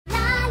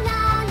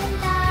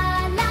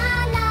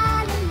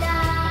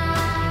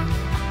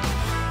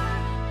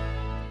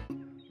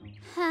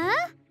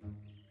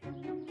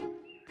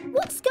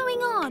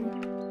going on?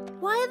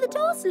 Why are the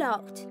doors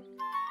locked?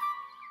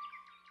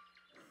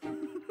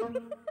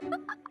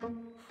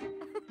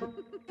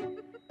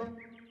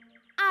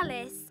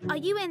 Alice, are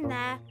you in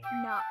there?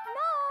 Knock,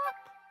 knock.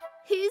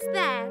 Who's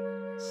there?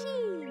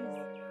 Cheese.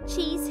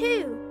 Cheese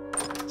who?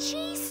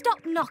 Cheese, stop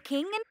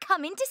knocking and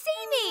come in to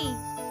see me.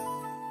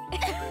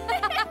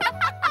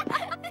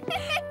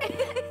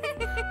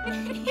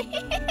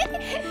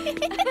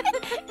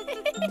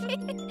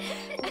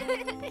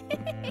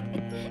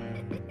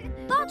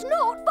 That's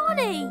not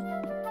funny.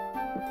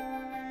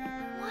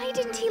 Why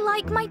didn't he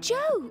like my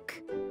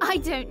joke? I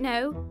don't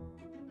know.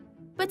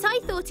 But I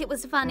thought it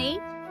was funny.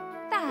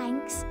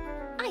 Thanks.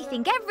 I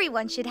think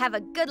everyone should have a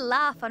good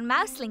laugh on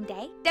Mouseling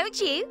Day, don't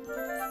you?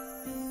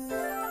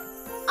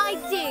 I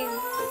do.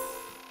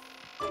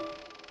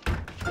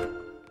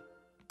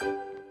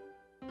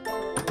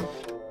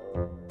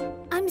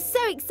 I'm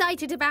so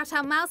excited about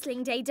our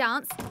Mouseling Day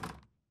dance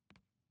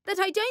that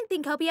I don't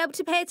think I'll be able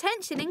to pay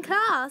attention in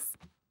class.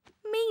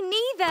 Me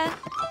neither.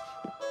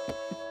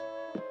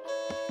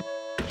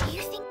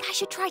 You think I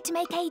should try to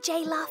make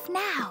AJ laugh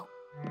now?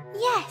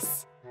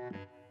 Yes.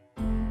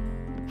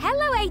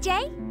 Hello,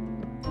 AJ.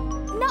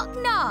 Knock,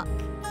 knock.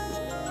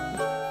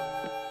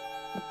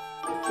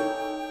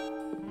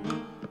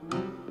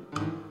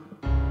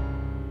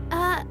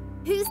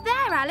 Who's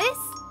there,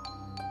 Alice?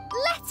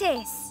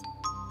 Lettuce.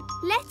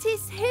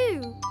 Lettuce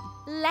who?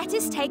 Let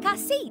us take our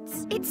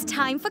seats. It's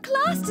time for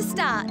class to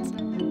start.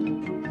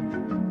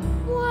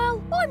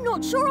 Well, I'm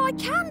not sure I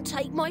can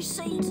take my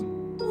seat.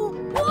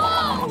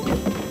 Whoa!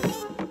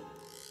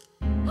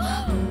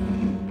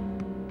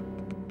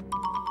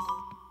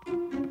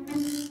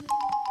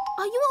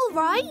 Are you all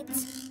right?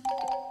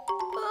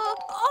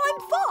 I'm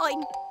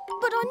fine,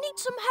 but I need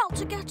some help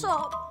to get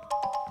up.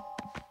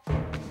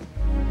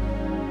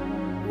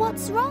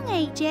 What's wrong,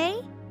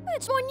 AJ?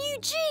 It's my new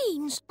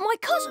jeans. My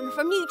cousin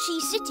from New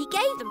Cheese City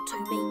gave them to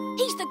me.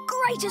 He's the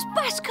greatest,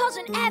 best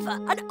cousin ever,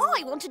 and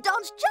I want to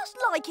dance just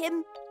like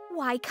him.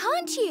 Why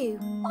can't you?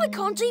 I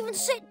can't even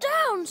sit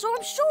down, so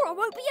I'm sure I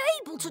won't be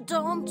able to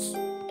dance.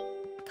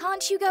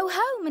 Can't you go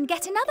home and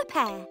get another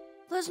pair?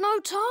 There's no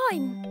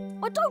time.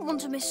 I don't want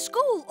to miss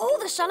school or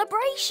the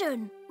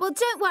celebration. Well,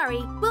 don't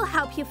worry. We'll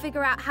help you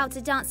figure out how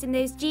to dance in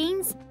those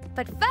jeans.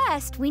 But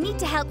first, we need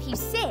to help you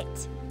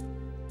sit.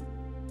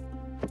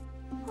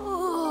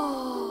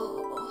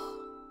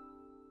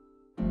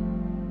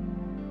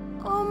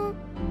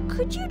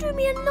 Could you do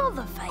me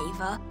another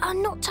favour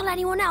and not tell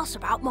anyone else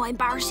about my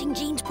embarrassing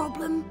jeans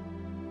problem?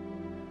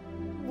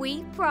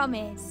 We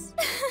promise.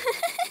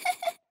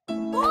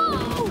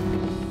 Whoa!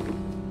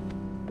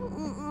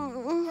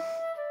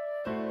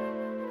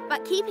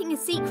 But keeping a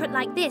secret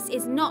like this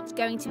is not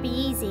going to be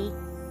easy.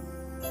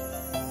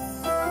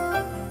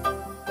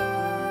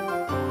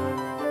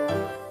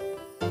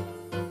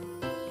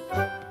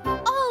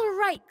 All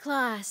right,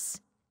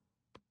 class.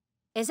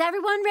 Is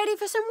everyone ready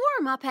for some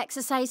warm-up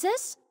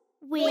exercises?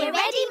 We're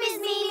ready, Miss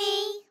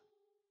Mimi.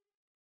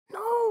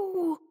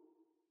 No.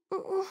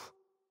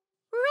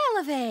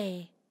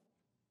 Releve.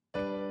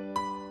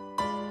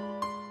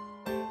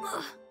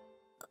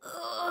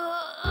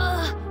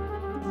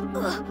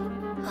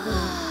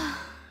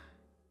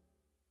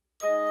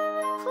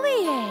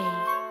 Plie.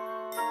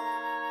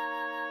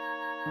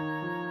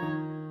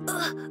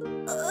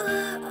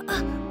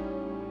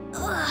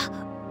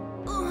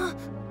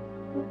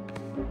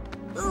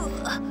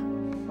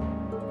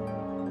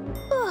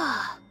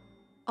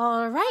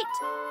 All right,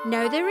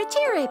 now the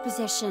retire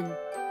position.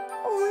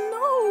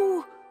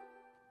 Oh, no!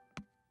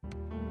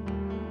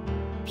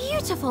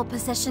 Beautiful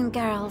position,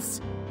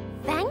 girls.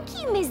 Thank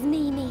you, Miss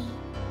Mimi.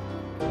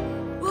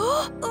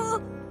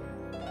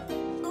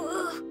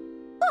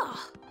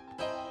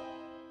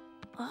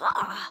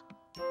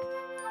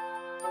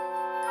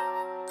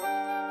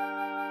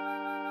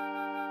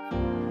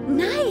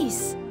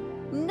 Nice!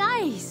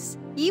 Nice!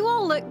 You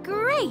all look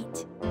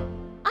great.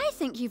 I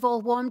think you've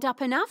all warmed up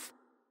enough.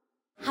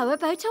 How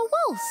about a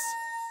waltz?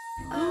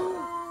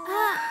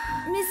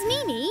 Miss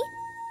Mimi,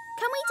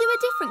 can we do a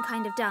different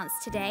kind of dance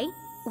today?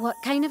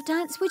 What kind of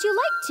dance would you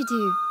like to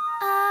do?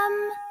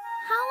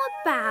 How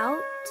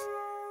about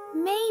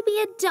maybe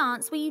a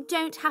dance where you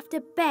don't have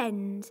to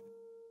bend?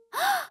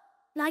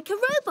 Like a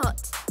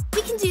robot.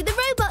 We can do the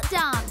robot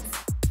dance.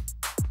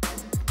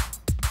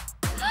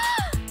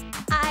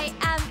 I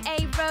am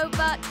a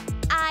robot.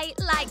 I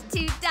like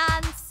to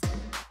dance.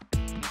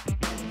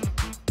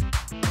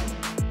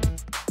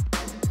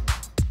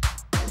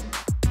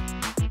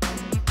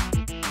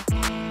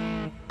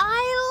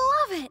 I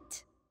love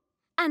it!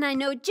 And I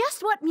know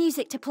just what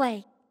music to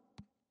play.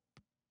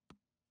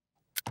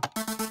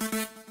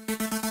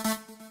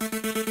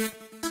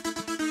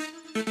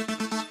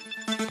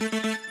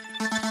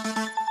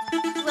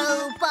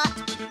 Robot,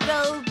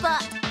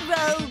 robot,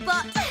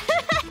 robot.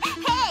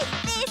 Hey,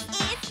 this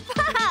is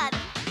fun!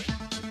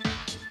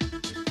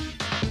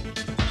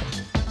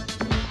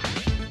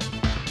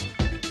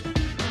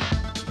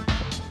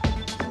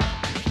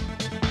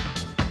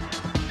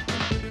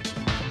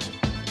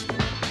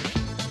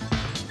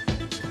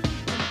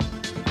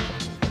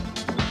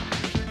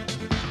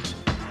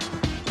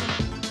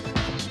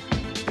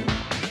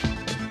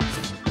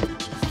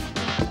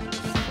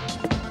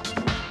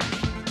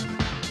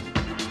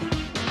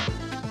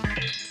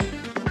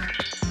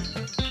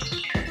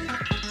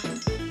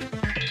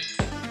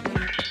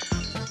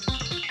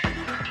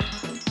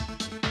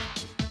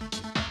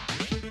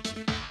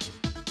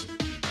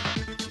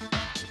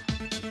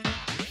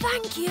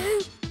 Thank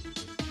you.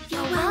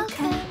 You're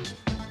welcome.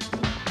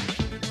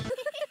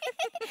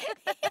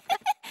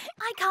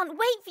 I can't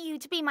wait for you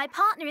to be my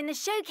partner in the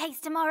showcase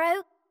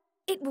tomorrow.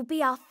 It will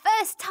be our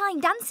first time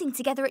dancing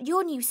together at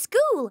your new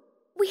school.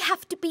 We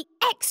have to be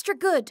extra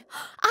good.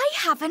 I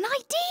have an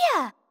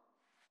idea.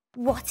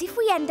 What if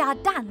we end our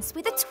dance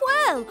with a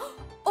twirl,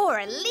 or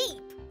a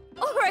leap,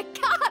 or a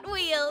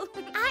cartwheel?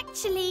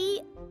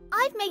 Actually,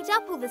 I've made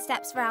up all the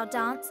steps for our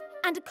dance,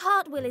 and a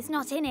cartwheel is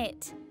not in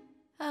it.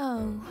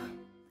 Oh,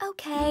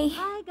 okay.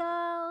 Hi,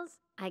 girls.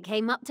 I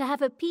came up to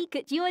have a peek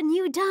at your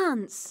new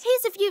dance.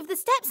 Here's a few of the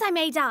steps I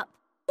made up.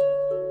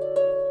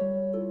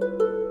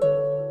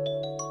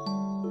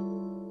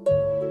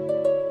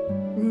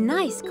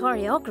 Nice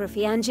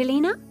choreography,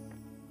 Angelina.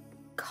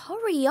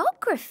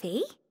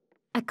 Choreography?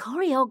 A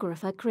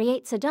choreographer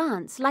creates a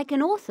dance like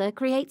an author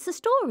creates a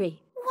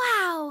story.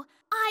 Wow,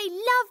 I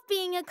love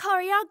being a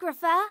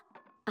choreographer.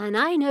 And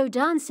I know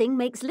dancing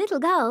makes little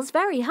girls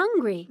very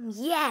hungry.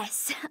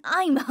 Yes,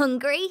 I'm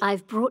hungry.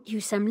 I've brought you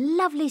some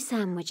lovely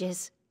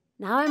sandwiches.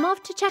 Now I'm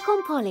off to check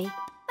on Polly.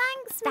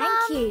 Thanks,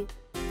 Thank Mum. you.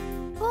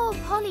 Poor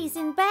Polly's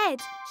in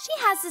bed. She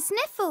has the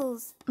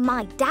sniffles.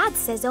 My dad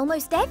says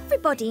almost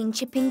everybody in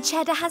Chipping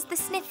Cheddar has the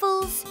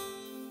sniffles.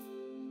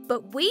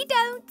 But we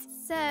don't.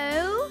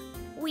 So,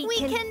 We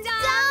can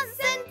dance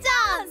and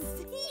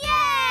dance.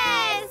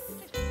 Yes!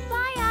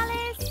 Bye,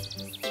 Alice.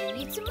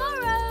 See you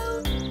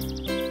tomorrow.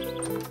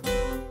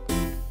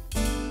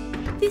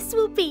 This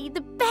will be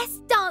the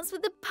best dance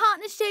with a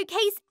partner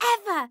showcase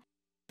ever,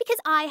 because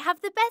I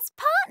have the best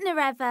partner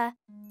ever.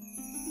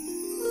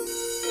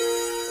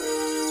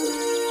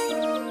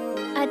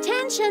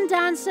 Attention,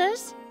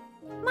 dancers.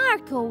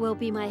 Marco will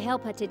be my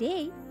helper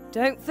today.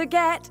 Don't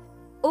forget,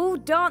 all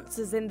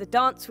dancers in the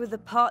Dance with a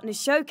Partner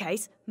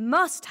showcase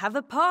must have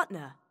a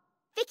partner.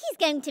 Vicky's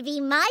going to be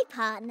my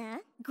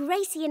partner.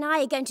 Gracie and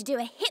I are going to do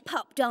a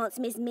hip-hop dance,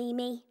 Miss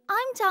Mimi.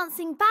 I'm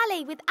dancing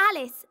ballet with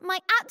Alice, my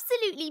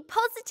absolutely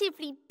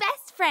positively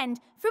best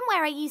friend from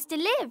where I used to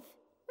live.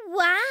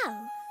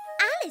 Wow!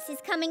 Alice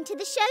is coming to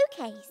the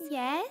showcase.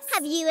 Yes?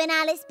 Have you and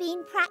Alice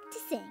been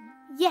practicing?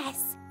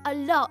 Yes, a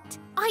lot.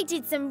 I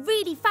did some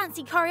really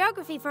fancy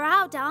choreography for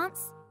our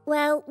dance.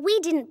 Well, we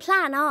didn't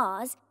plan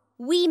ours.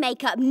 We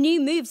make up new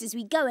moves as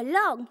we go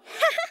along.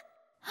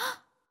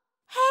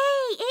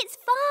 Hey, it's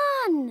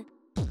fun!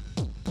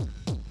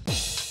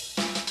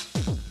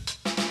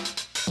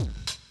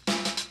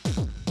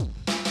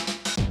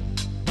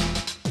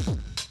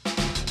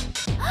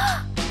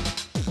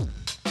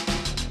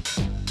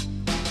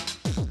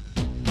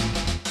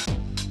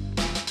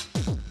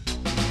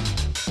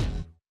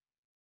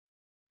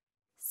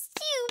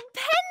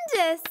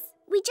 Stupendous!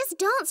 We just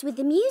dance with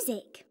the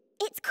music.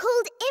 It's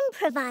called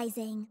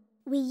improvising.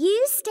 We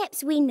use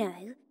steps we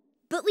know,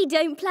 but we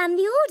don't plan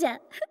the order.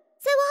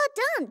 So our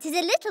dance is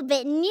a little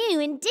bit new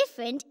and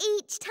different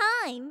each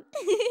time.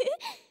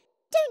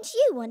 Don't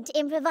you want to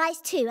improvise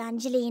too,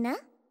 Angelina?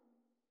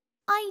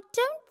 I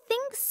don't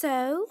think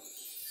so.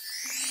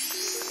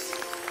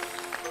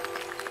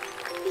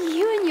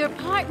 You and your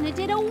partner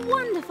did a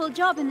wonderful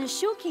job in the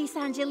showcase,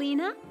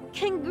 Angelina.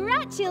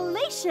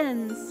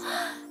 Congratulations!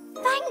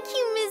 Thank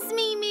you, Miss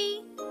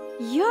Mimi.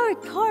 Your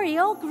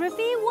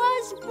choreography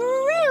was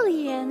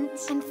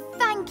brilliant. And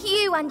thank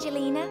you,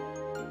 Angelina.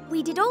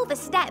 We did all the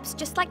steps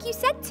just like you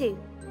said to.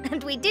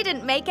 And we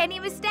didn't make any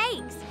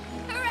mistakes.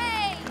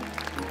 Hooray!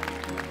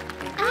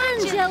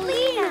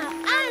 Angelina!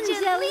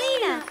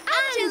 Angelina!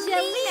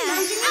 Angelina!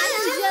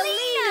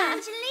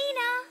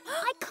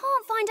 I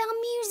can't find our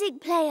music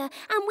player,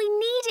 and we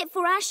need it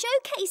for our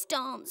showcase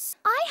dance.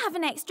 I have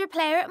an extra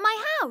player at my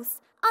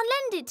house. I'll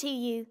lend it to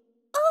you.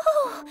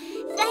 Oh,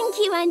 thank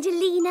you,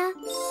 Angelina.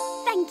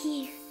 Thank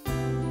you.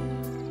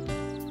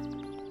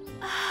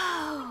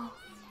 Oh.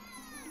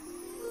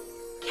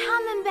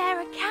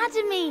 Camembert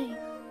Academy.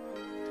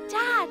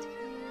 Dad,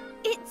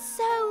 it's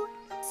so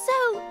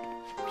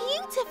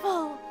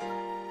beautiful.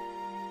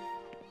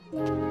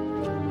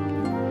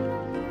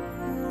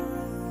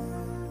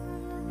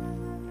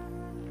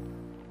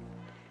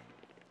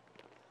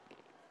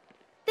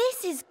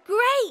 This is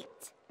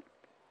great.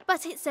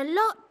 But it's a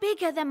lot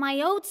bigger than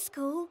my old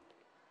school.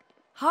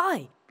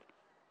 Hi,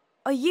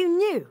 are you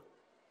new?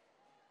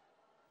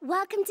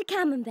 Welcome to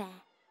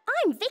Camembert.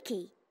 I'm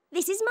Vicky.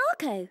 This is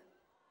Marco.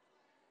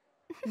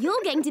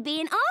 You're going to be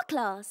in our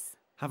class.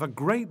 Have a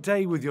great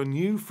day with your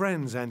new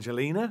friends,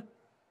 Angelina.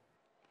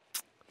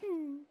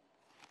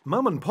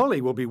 Mum and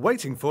Polly will be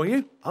waiting for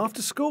you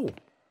after school.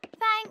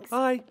 Thanks.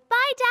 Bye.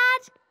 Bye,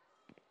 Dad.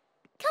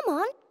 Come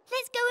on,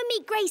 let's go and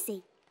meet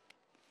Gracie.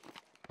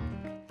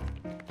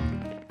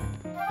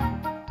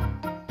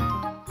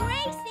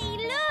 Gracie,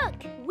 look!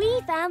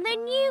 We found the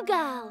new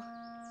girl.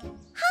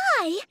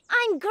 Hi,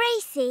 I'm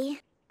Gracie.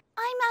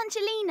 I'm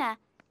Angelina.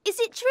 Is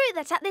it true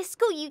that at this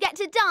school you get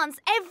to dance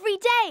every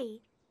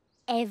day?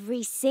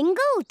 Every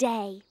single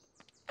day.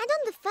 And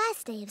on the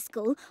first day of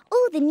school,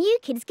 all the new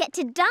kids get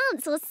to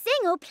dance or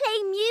sing or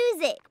play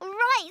music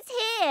right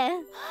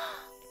here.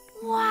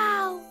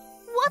 Wow,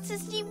 what a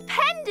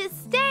stupendous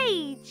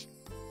stage!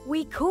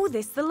 We call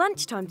this the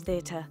lunchtime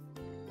theatre.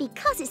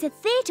 Because it's a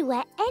theatre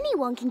where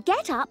anyone can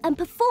get up and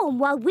perform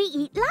while we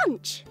eat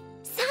lunch.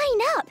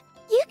 Sign up!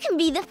 You can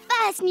be the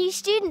first new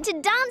student to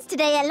dance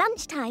today at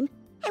lunchtime.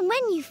 And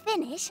when you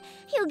finish,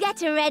 you'll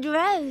get a red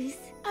rose.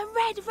 A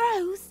red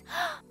rose?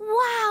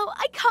 Wow,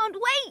 I can't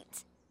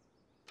wait!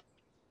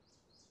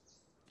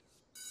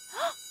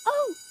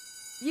 Oh!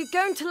 You're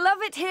going to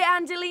love it here,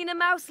 Angelina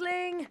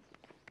Mouseling.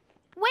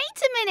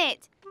 Wait a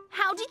minute!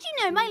 How did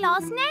you know my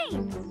last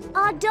name?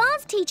 Our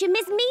dance teacher,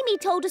 Miss Mimi,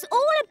 told us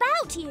all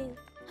about you.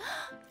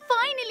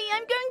 Finally,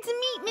 I'm going to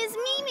meet Miss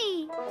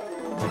Mimi.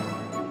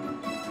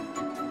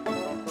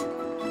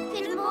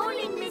 Good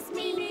morning, Miss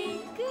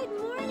Mimi. Good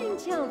morning,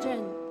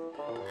 children.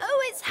 Oh,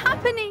 it's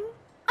happening.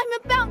 I'm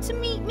about to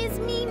meet Miss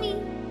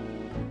Mimi.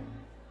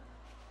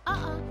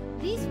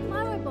 These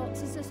flower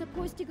boxes are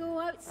supposed to go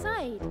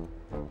outside.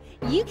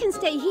 You can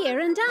stay here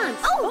and dance.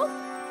 Oh!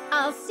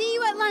 I'll see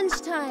you at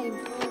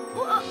lunchtime.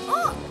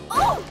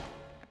 Oh!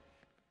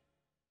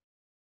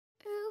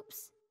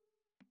 Oops.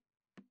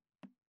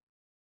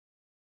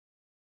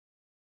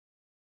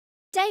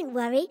 Don't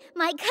worry,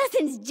 my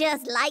cousin's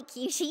just like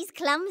you. She's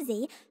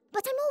clumsy,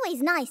 but I'm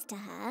always nice to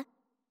her.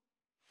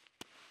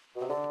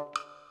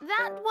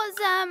 That was,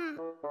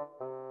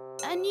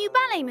 a new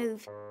ballet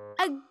move.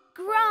 A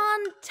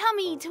grand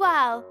tummy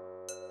twirl.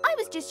 I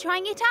was just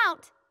trying it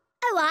out.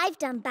 Oh, I've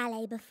done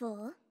ballet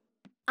before.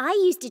 I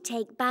used to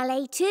take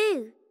ballet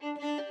too.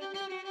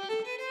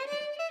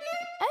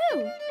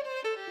 Oh,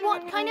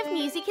 what kind of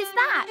music is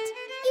that?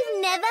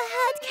 You've never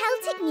heard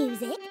Celtic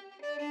music?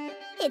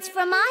 It's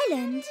from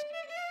Ireland.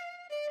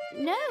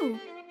 No.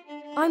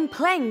 I'm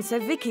playing so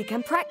Vicky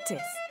can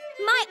practice.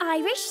 My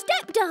Irish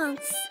step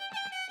dance.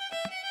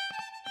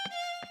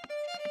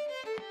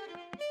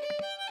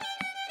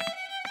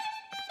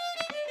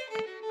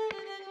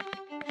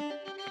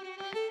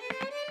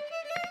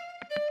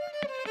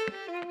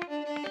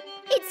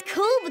 It's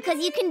cool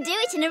because you can do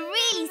it in a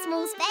really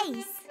small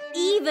space.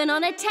 Even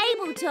on a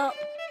tabletop.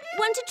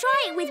 Want to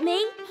try it with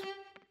me?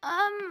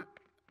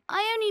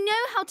 I only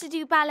know how to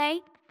do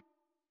ballet.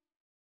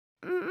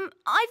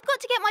 I've got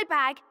to get my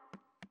bag.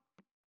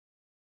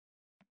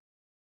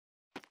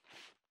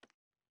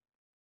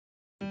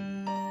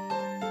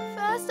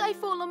 First I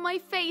fall on my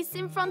face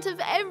in front of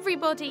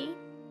everybody.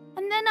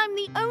 And then I'm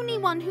the only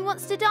one who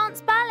wants to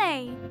dance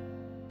ballet.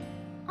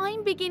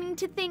 I'm beginning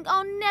to think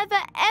I'll never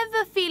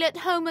ever feel at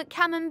home at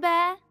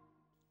Camembert.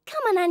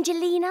 Come on,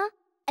 Angelina.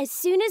 As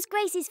soon as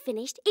Grace is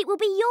finished, it will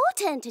be your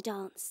turn to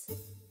dance.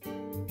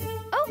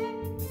 Oh!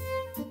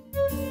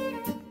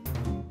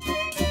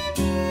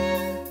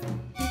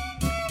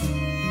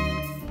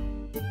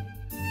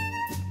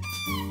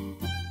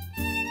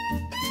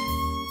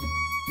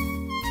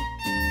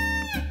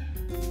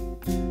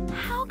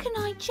 How can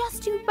I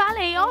just do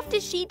ballet after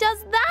she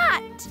does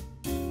that?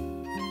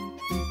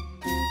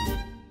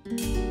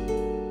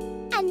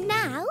 And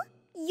now,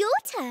 your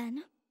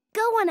turn.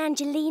 Go on,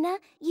 Angelina.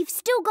 You've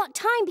still got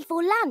time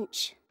before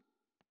lunch.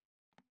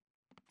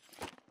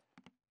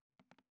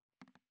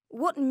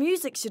 What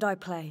music should I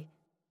play?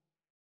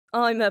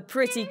 I'm a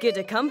pretty good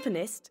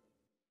accompanist.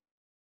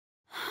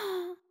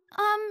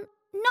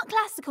 Not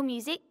classical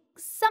music.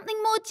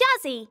 Something more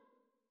jazzy.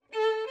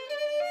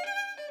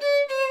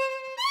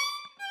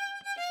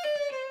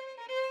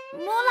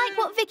 More like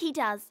what Vicky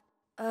does.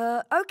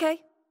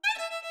 Okay.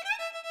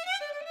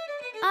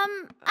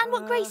 And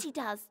what Gracie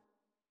does.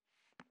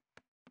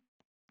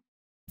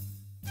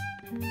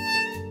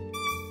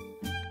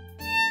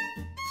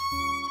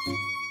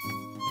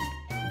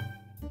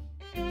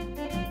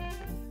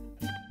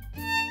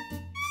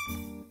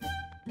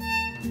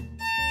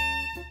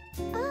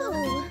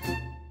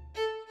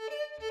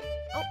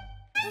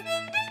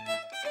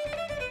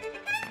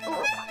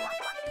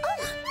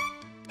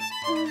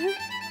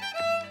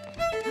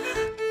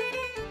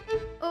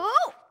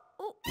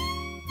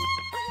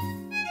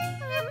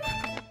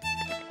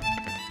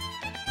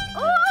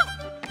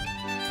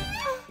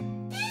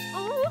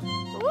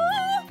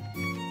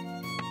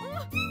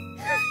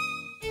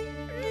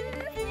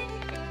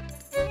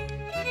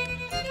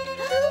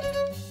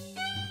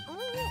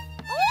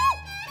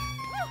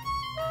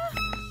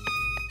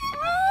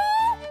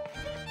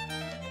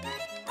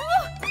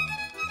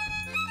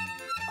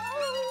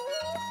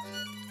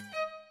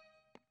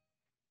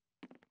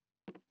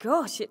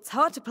 Gosh, it's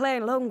hard to play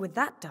along with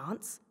that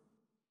dance.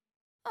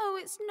 Oh,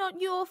 it's not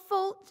your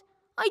fault.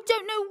 I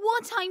don't know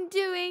what I'm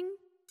doing.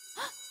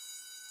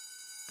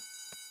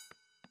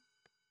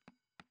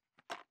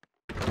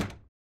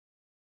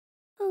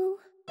 Oh.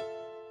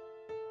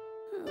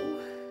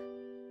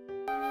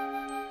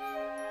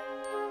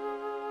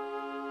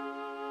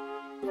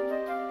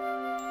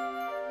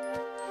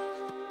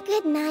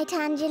 Good night,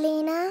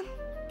 Angelina.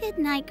 Good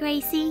night,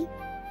 Gracie.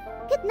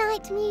 Good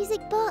night,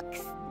 music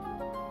box.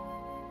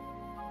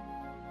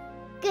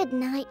 Good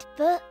night,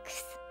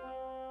 books.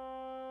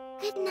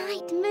 Good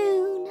night,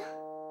 moon.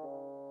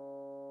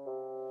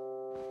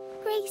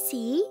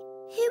 Gracie,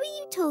 who are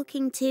you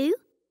talking to?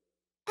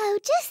 Oh,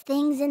 just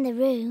things in the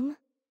room.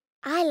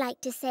 I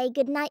like to say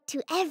good night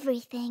to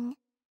everything.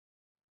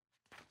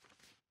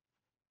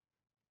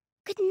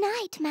 Good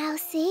night,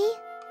 Mousie.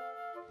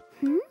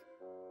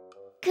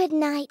 Good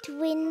night,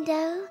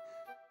 window.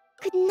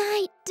 Good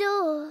night,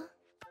 door.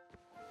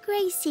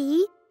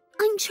 Gracie,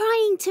 I'm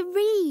trying to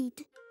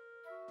read.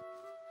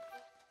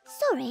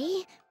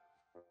 Sorry.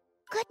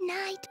 Good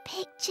night,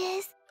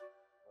 pictures.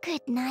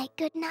 Good night,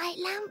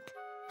 lamp.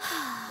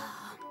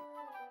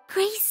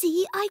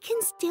 Gracie, I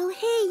can still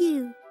hear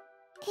you.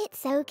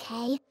 It's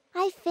okay.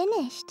 I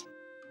finished.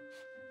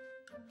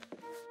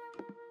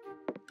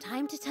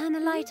 Time to turn the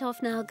light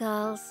off now,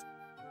 girls.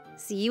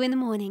 See you in the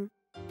morning.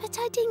 But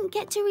I didn't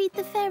get to read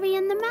The Fairy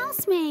and the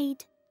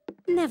Mousemaid.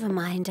 Never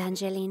mind,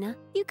 Angelina.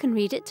 You can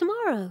read it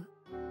tomorrow.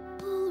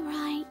 All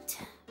right.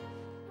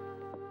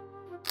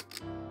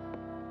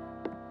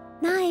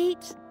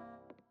 Night.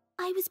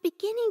 I was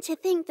beginning to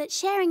think that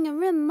sharing a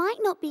room might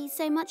not be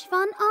so much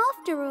fun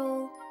after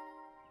all.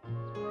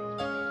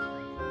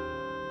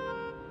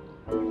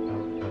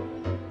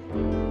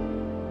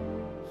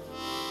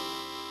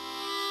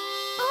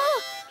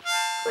 Oh,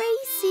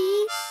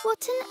 Gracie,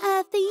 what on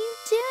earth are you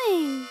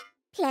doing?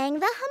 Playing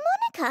the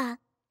harmonica.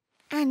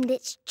 And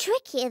it's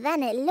trickier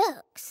than it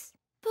looks.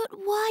 But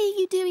why are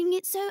you doing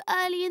it so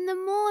early in the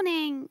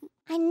morning?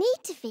 I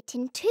need to fit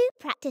in 2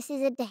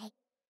 practices a day.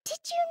 Did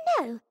you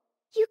know?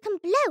 You can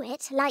blow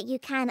it like you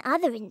can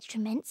other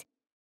instruments,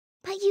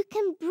 but you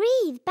can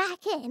breathe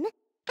back in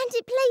and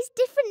it plays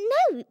different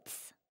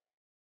notes.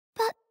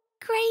 But,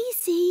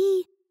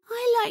 Gracie,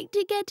 I like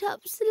to get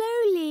up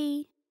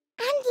slowly.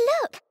 And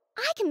look,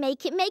 I can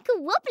make it make a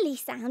wobbly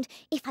sound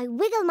if I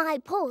wiggle my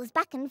paws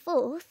back and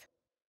forth.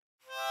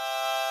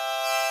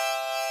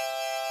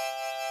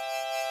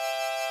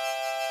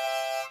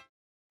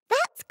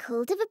 That's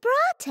called a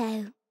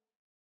vibrato.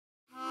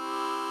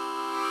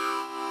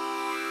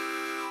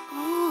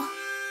 Oh,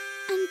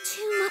 and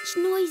too much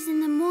noise in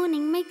the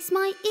morning makes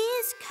my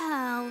ears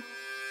curl.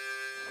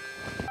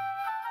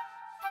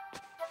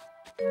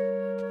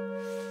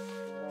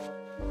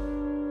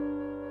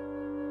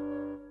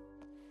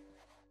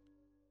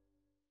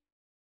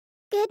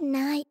 Good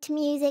night,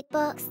 music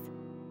box.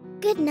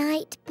 Good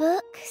night,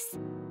 books.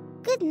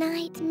 Good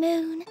night,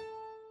 moon.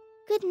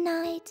 Good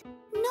night.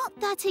 Not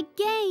that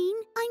again.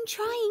 I'm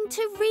trying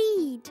to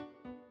read.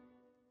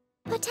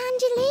 But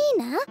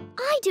Angelina,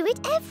 I do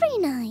it every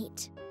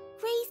night.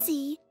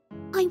 Gracie,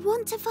 I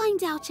want to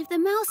find out if the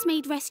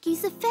mousemaid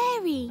rescues the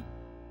fairy.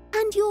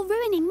 And you're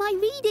ruining my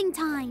reading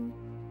time.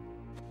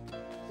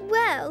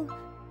 Well,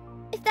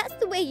 if that's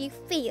the way you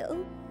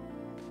feel,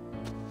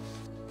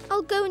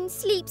 I'll go and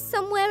sleep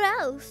somewhere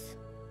else.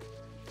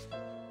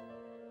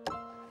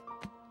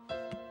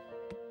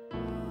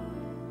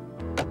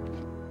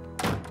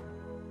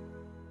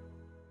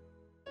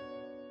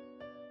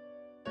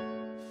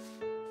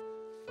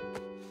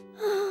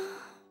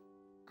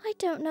 I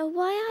don't know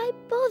why I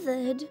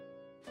bothered.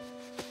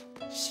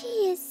 She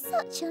is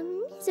such a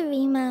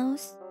misery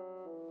mouse.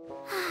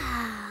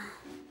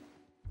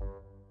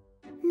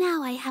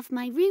 Now I have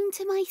my room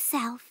to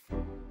myself.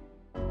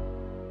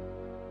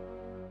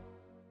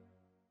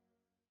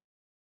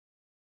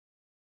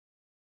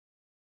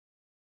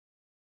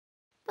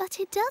 But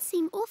it does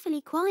seem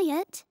awfully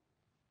quiet.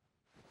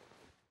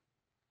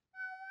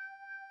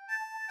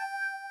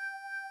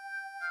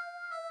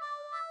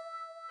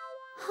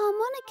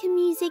 Harmonica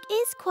music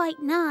is quite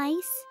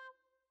nice.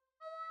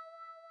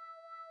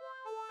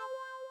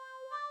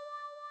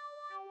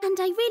 And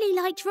I really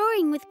like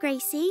drawing with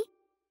Gracie.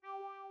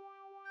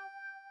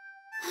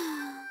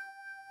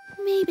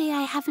 Maybe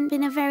I haven't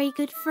been a very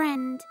good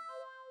friend.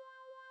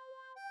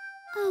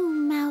 Oh,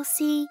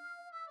 Mousie.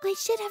 I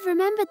should have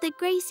remembered that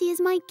Gracie is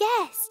my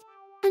guest,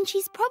 and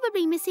she's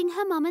probably missing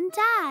her mum and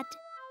dad.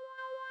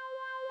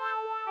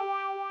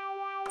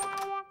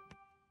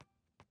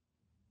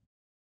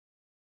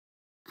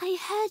 I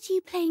heard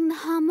you playing the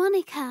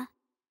harmonica.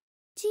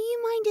 Do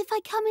you mind if I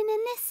come in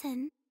and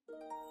listen?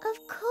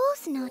 Of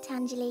course not,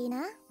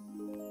 Angelina.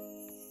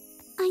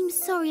 I'm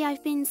sorry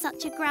I've been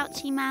such a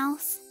grouchy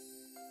mouse.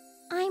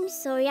 I'm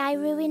sorry I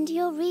ruined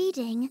your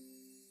reading.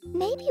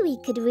 Maybe we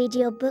could read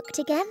your book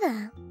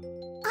together.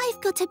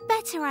 I've got a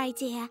better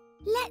idea.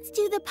 Let's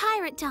do the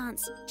pirate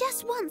dance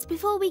just once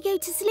before we go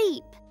to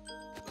sleep.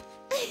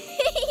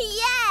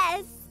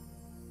 Yes!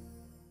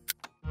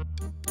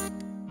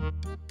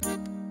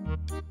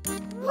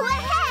 Way!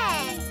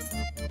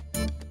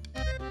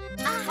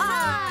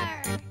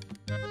 Arr!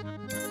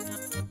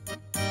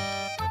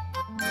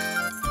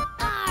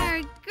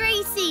 Arr,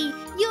 Gracie,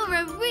 you're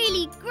a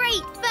really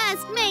great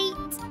first mate.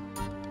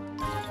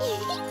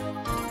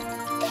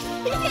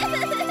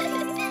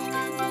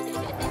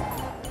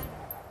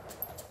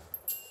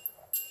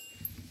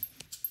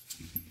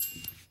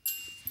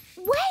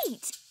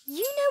 Wait!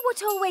 You know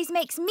what always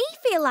makes me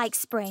feel like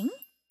spring?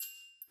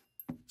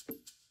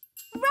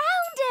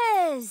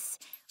 Rounders!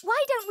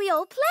 Why don't we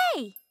all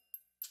play?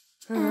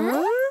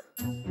 Huh?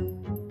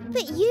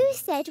 But you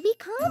said we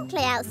can't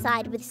play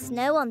outside with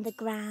snow on the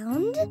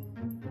ground.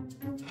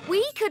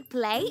 We could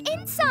play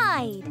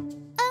inside.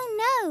 Oh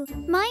know.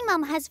 My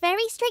mum has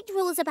very strict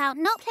rules about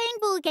not playing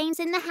ball games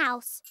in the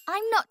house.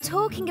 I'm not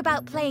talking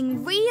about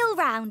playing real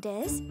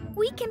rounders.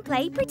 We can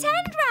play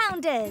pretend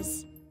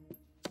rounders.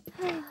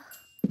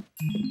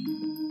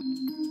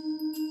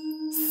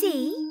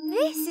 See,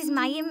 this is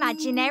my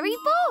imaginary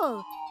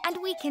ball. And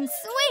we can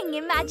swing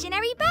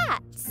imaginary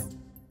bats.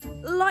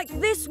 Like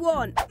this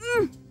one.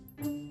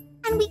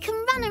 And we can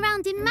run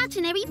around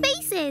imaginary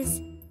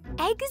bases.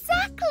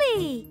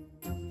 Exactly.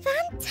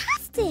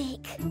 Fantastic!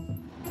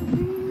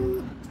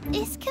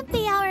 This could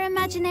be our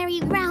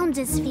imaginary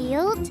rounders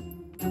field.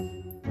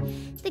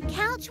 The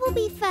couch will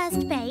be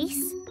first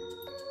base.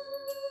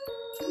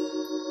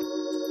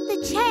 The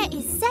chair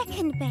is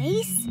second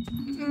base.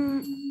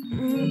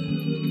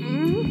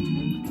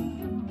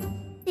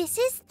 This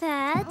is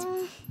third.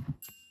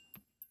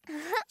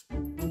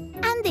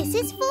 And this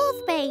is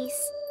fourth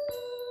base.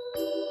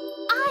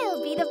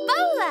 I'll be the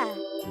bowler.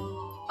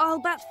 I'll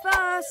bat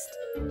first.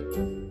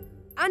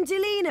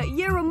 Angelina,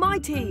 you're on my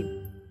team.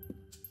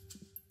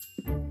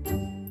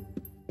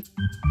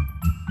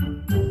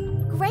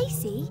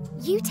 Gracie,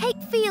 you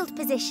take field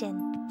position.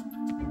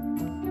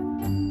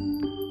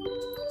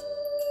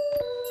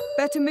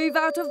 Better move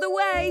out of the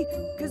way,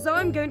 because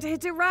I'm going to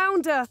hit a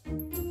rounder.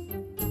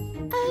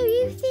 Oh,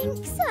 you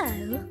think so?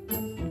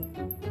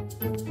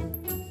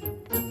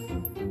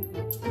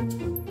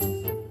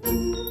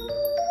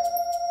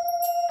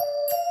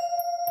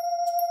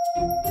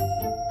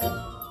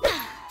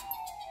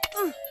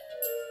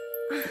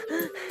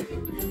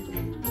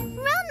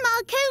 Run,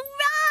 Marco,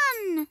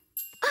 run!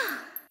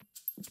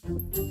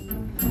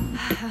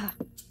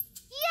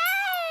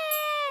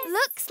 Yes!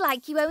 Looks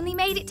like you only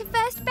made it to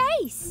first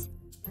base.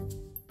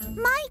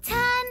 My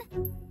turn.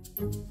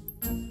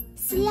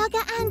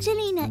 Slugger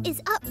Angelina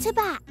is up to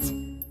bat.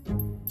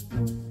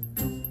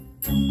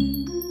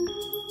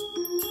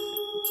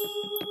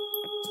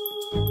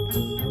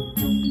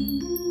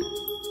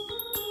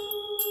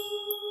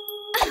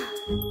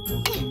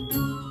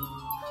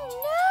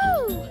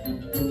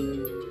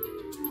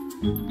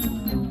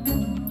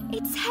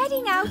 It's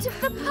heading out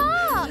of the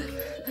park.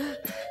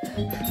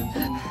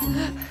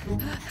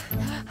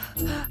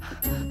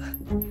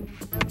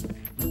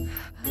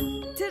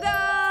 Ta-da!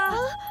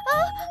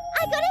 Oh,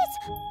 I got it!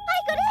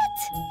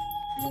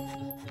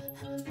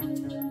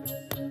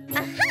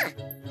 Aha!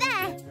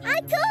 There, I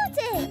got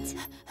it!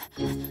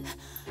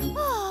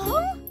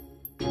 Oh!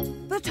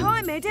 But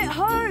I made it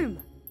home.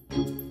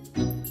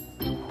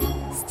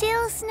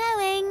 Still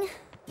snowing.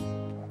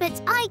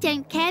 But I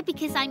don't care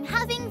because I'm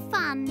having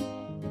fun.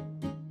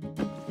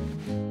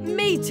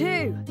 Me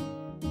too.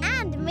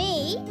 And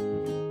me.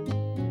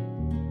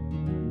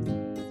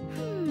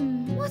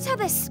 What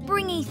other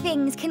springy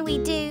things can we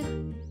do?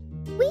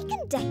 We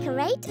can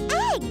decorate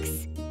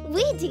eggs.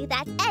 We do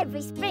that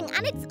every spring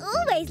and it's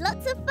always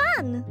lots of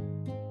fun.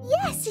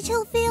 Yes,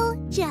 it'll feel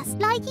just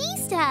like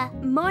Easter.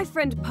 My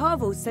friend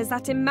Pavel says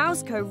that in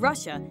Moscow,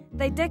 Russia,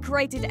 they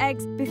decorated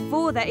eggs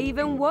before there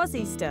even was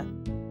Easter.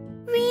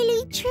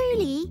 Really,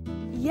 truly?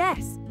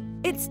 Yes,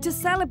 it's to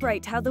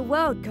celebrate how the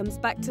world comes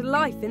back to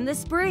life in the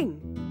spring.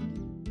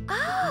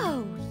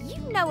 Oh,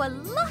 you know a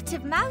lot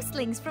of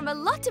mouselings from a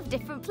lot of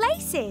different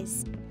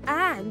places.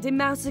 And in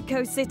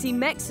Mexico City,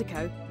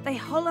 Mexico, they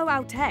hollow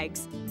out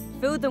eggs,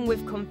 fill them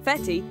with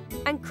confetti,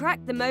 and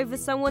crack them over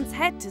someone's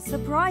head to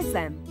surprise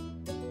them.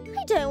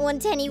 I don't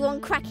want anyone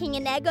cracking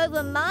an egg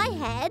over my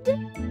head.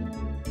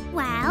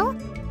 Well,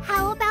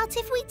 how about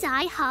if we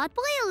dye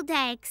hard-boiled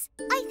eggs?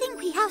 I think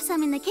we have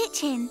some in the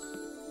kitchen.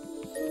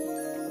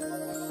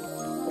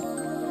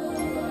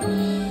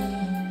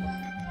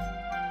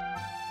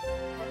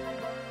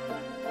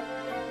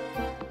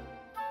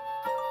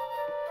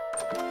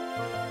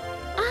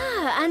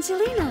 Ah,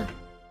 Angelina.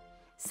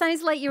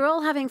 Sounds like you're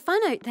all having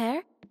fun out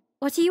there.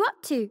 What are you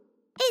up to?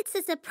 It's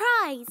a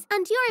surprise,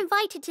 and you're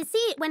invited to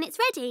see it when it's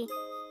ready.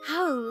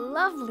 How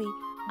lovely.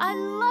 I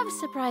love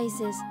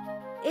surprises.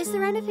 Is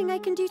there anything I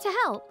can do to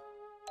help?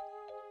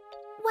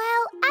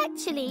 Well,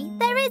 actually,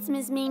 there is,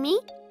 Ms. Mimi.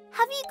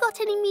 Have you got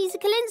any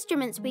musical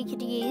instruments we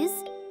could use?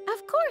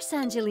 Of course,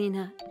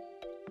 Angelina.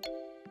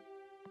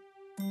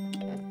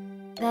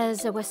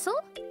 There's a whistle.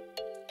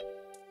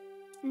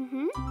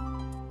 Mm-hmm.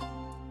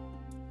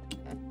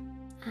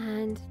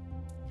 And...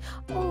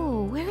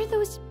 oh, where are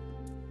those...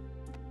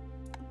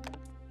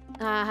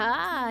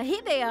 aha,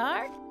 here they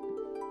are.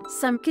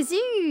 Some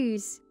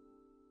kazoos.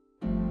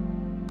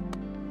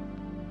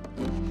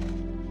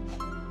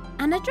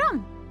 And a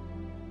drum.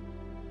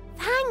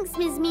 Thanks,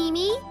 Ms.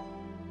 Mimi.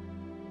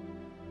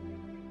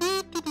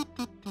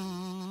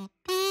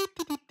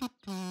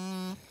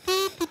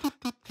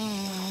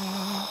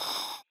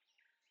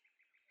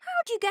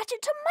 How'd you get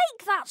it to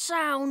make that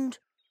sound?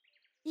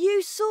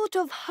 You sort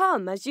of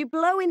hum as you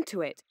blow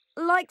into it,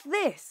 like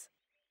this.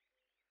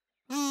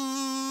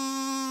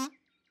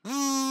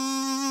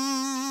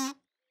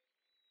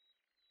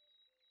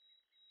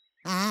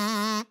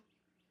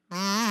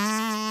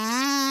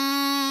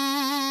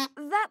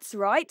 That's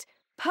right.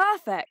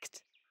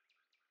 Perfect.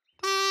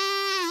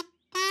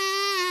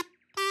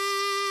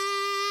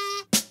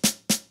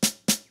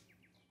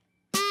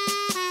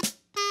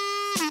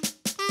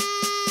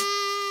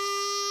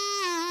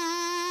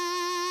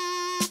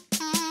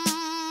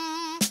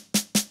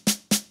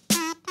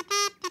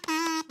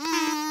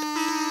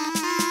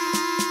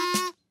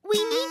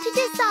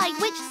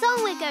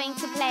 song we're going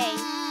to play.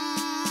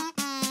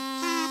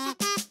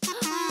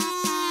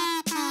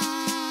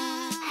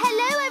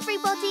 Hello,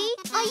 everybody.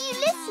 Are you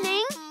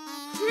listening?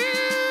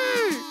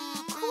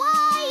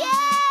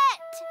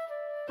 Quiet!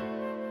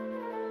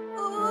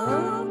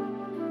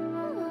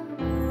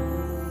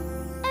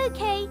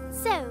 Okay,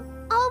 so,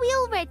 are we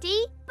all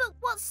ready? But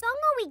what song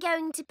are we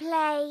going to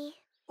play?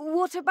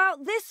 What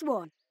about this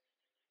one?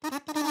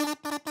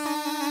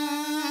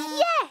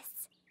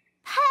 Yes!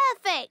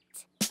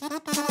 Perfect!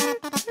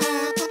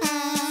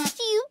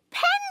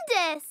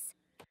 Stupendous!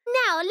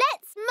 Now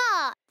let's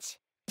march!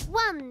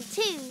 1,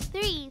 2,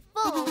 3,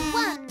 4.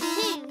 1,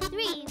 2,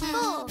 3,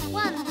 4.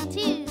 1,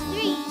 2,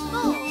 3,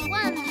 4.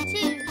 1,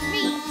 2,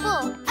 3,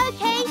 4.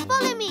 Okay,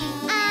 follow me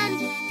and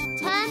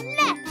turn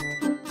left.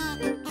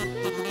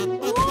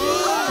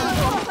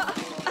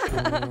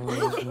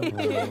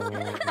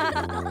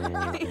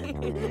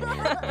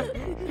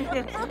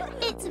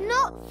 It's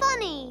not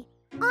funny.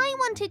 I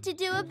wanted to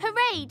do a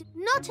parade,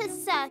 not a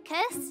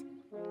circus.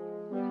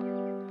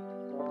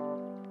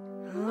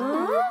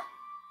 Huh?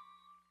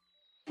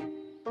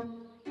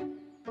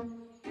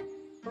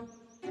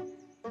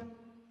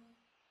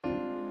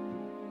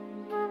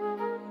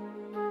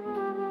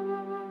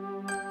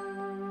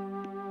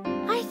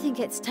 I think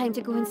it's time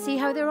to go and see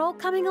how they're all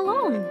coming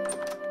along.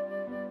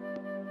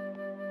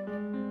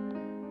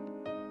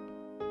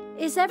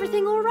 Is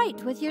everything all right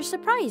with your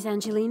surprise,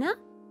 Angelina?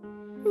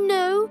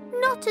 No,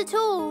 not at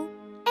all.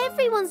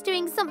 Everyone's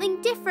doing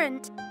something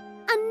different,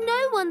 and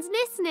no one's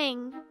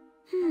listening.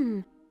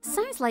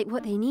 Sounds like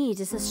what they need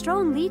is a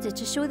strong leader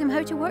to show them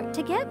how to work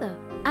together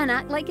and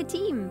act like a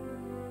team.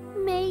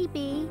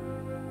 Maybe.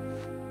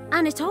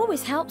 And it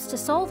always helps to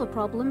solve a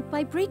problem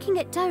by breaking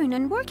it down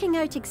and working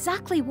out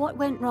exactly what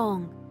went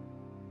wrong.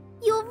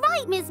 You're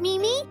right, Miss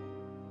Mimi.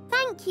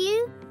 Thank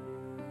you.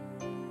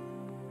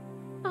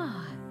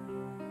 Ah.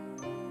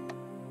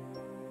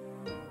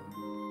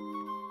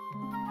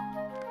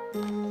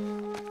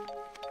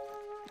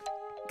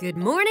 Good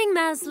morning,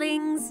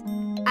 Maslings.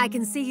 I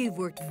can see you've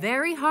worked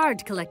very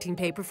hard collecting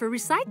paper for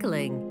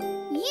recycling.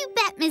 You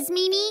bet, Miss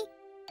Mimi.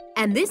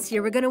 And this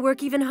year we're going to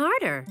work even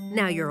harder.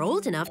 Now you're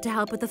old enough to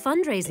help with the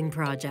fundraising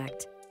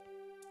project.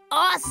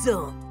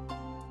 Awesome!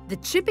 The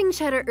Chipping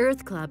Cheddar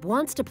Earth Club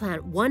wants to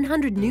plant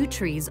 100 new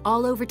trees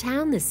all over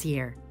town this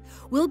year.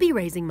 We'll be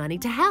raising money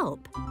to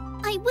help.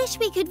 I wish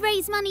we could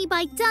raise money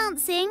by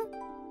dancing.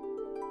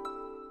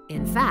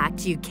 In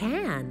fact, you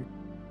can.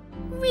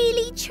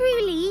 Really,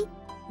 truly?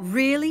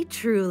 Really,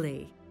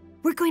 truly.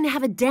 We're going to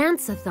have a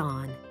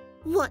dance-a-thon.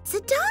 What's a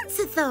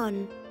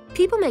dance-a-thon?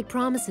 People make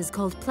promises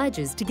called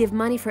pledges to give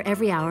money for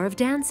every hour of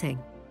dancing.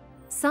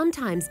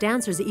 Sometimes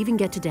dancers even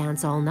get to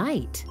dance all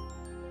night.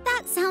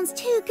 That sounds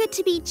too good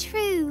to be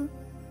true.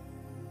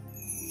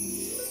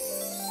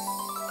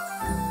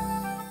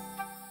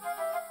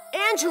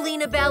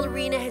 Angelina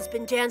Ballerina has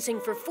been dancing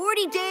for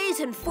 40 days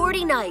and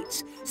 40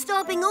 nights,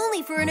 stopping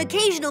only for an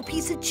occasional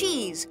piece of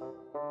cheese.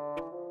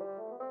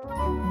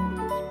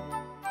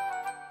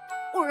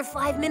 Or a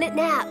 5-minute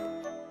nap.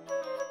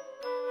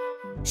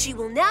 She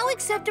will now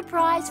accept a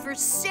prize for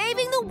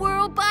saving the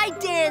world by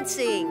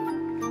dancing.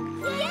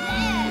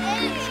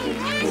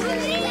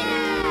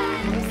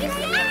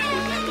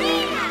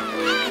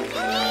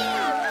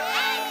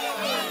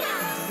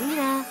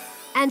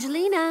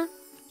 Angelina,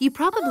 you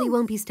probably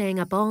won't be staying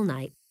up all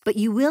night, but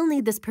you will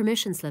need this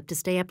permission slip to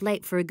stay up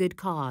late for a good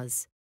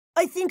cause.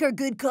 I think our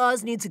good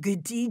cause needs a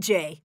good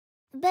DJ.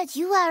 But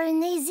you are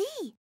an AZ,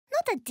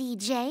 not a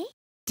DJ.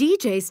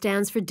 DJ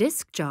stands for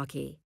disc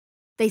jockey.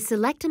 They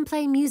select and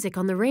play music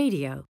on the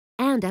radio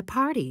and at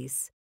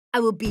parties.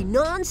 I will be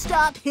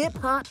non-stop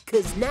hip-hop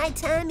because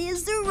nighttime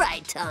is the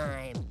right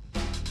time.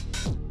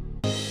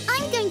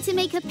 I'm going to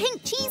make a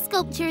pink cheese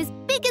sculpture as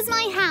big as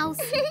my house.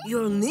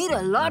 You'll need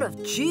a lot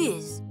of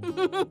cheese.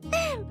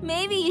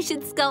 Maybe you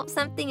should sculpt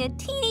something a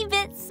teeny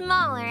bit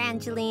smaller,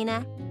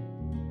 Angelina.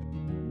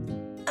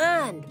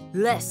 And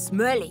less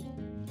smelly.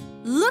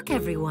 Look,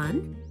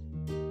 everyone.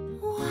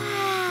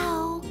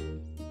 Wow.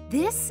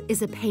 This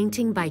is a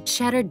painting by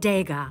Cheddar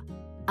Degas,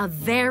 a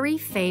very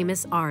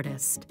famous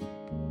artist.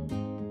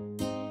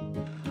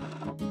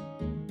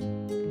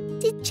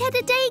 Did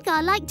Cheddar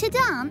Degas like to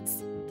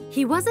dance?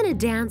 He wasn't a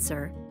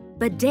dancer,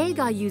 but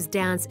Degas used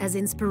dance as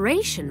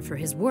inspiration for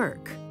his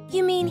work.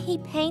 You mean he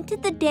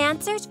painted the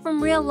dancers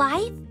from real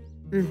life?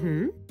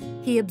 Mm-hmm.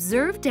 He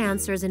observed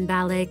dancers in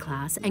ballet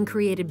class and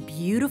created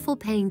beautiful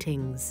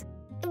paintings.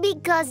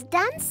 Because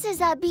dancers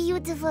are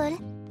beautiful.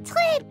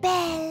 Très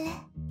belle.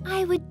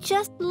 I would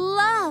just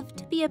love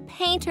to be a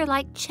painter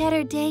like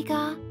Cheddar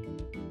Degas.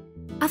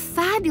 A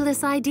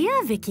fabulous idea,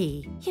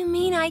 Vicky. You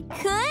mean I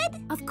could?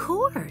 Of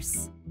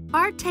course.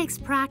 Art takes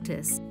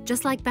practice,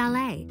 just like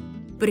ballet.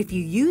 But if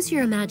you use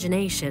your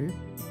imagination,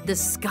 the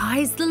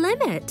sky's the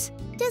limit.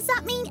 Does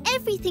that mean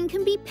everything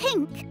can be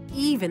pink?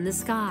 Even the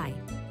sky.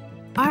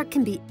 Art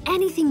can be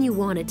anything you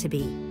want it to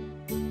be.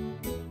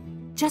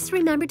 Just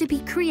remember to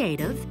be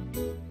creative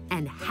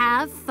and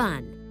have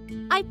fun.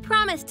 I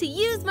promise to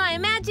use my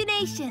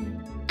imagination.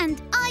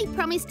 And I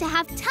promise to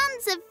have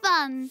tons of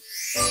fun.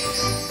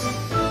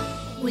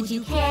 Would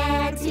you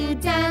care to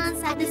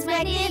dance at this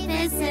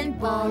magnificent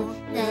ball?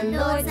 The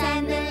lords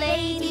and the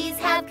ladies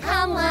have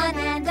come one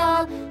and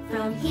all.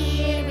 From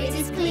here it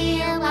is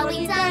clear while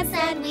we dance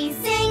and we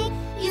sing,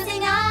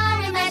 using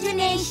our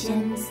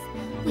imaginations,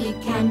 we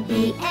can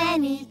be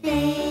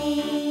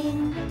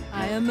anything.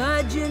 I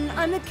imagine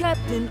I'm the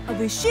captain of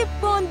a ship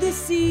on the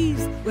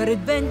seas, where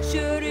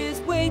adventure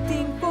is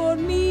waiting for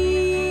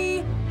me.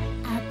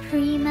 A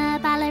prima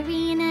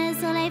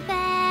ballerina's all I've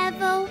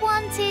ever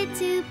wanted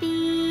to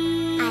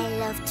be. I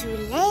love to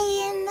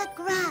lay in the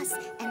grass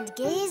and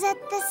gaze at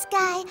the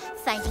sky,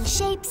 finding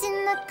shapes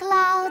in the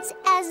clouds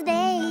as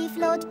they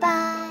float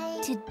by.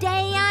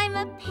 Today I'm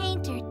a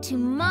painter,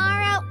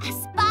 tomorrow a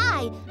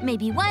spy,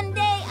 maybe one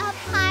day a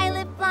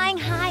pilot flying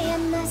high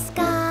in the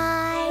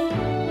sky.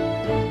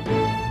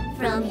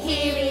 From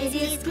here it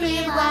is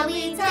clear while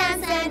we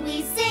dance and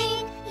we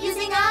sing,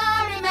 using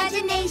our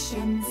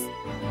imaginations,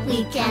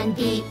 we can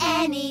be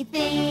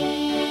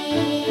anything.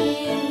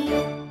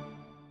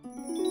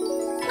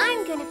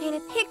 I'm gonna paint a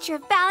picture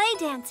of ballet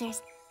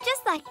dancers,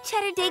 just like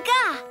Cheddar de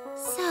Gras.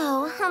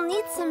 So, I'll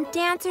need some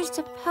dancers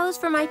to pose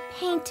for my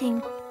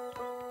painting.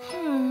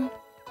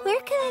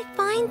 Where could I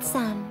find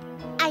some?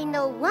 I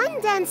know one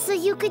dancer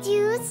you could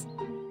use.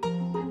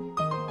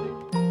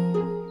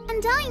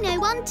 And I know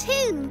one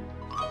too.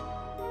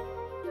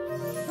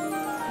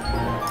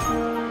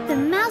 The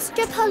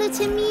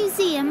Mousetropolitan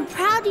Museum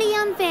proudly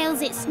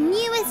unveils its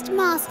newest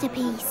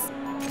masterpiece,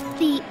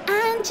 the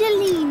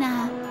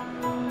Angelina.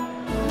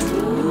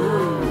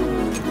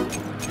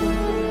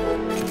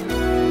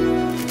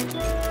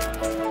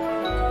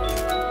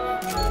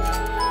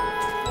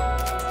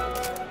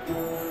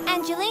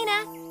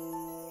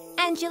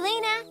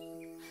 Angelina?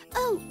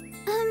 Oh,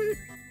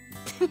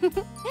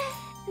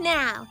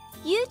 Now,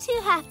 you two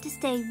have to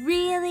stay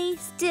really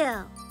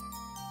still.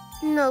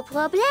 No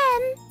problem.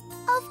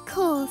 Of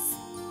course.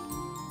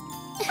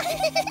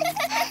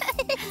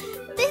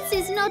 This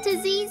is not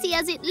as easy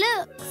as it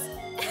looks.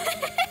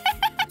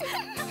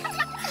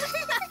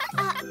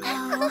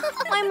 Uh-oh.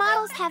 My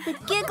models have the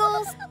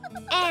giggles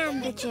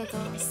and the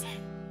jiggles.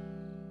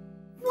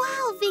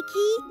 Wow,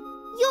 Vicky,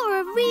 you're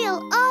a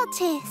real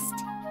artist.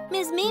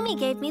 Ms. Mimi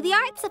gave me the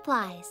art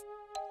supplies.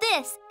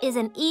 This is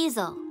an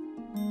easel.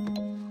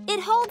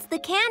 It holds the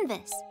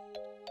canvas.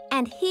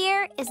 And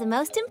here is the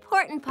most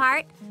important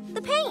part,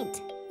 the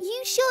paint.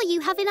 You sure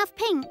you have enough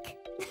pink?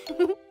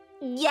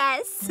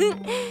 Yes.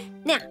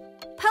 Now,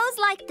 pose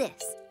like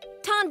this.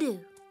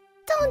 Tendu.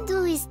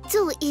 Tendu is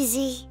too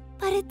easy.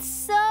 But it's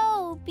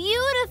so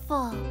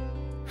beautiful.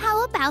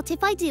 How about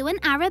if I do an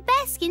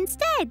arabesque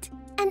instead?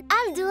 And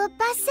I'll do a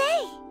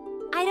passe.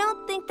 I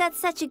don't think that's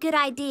such a good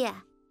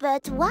idea.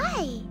 But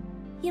why?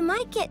 You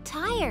might get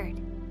tired.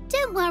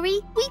 Don't worry,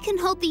 we can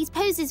hold these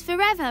poses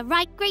forever,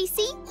 right,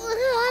 Gracie?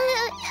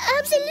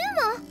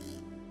 Absolutely.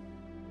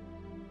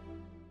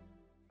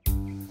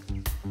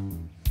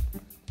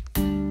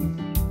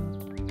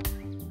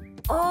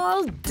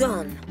 All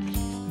done.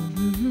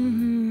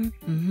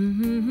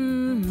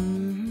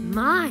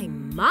 My,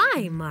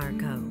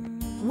 Marco.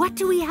 What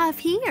do we have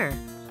here?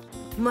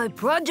 My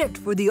project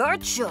for the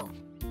art show.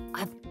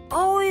 I've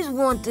always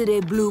wanted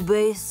a blue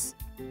bass.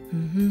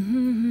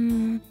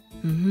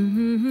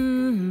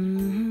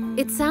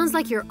 It sounds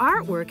like your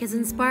artwork has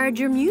inspired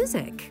your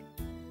music.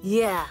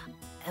 Yeah,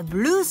 a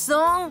blue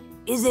song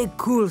is a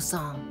cool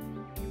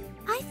song.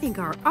 I think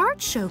our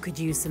art show could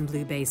use some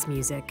blue bass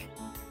music.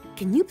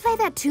 Can you play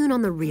that tune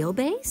on the real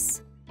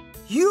bass?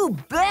 You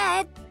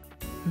bet!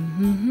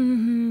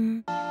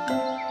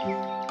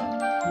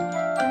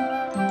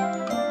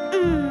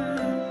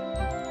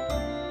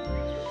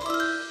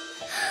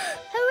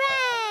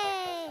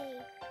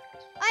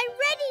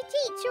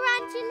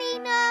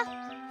 Angelina.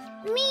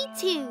 Me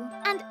too.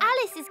 And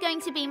Alice is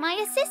going to be my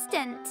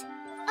assistant.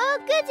 Oh,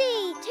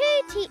 goody.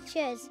 2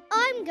 teachers.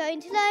 I'm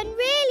going to learn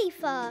really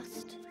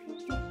fast.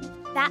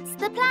 That's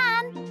the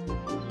plan.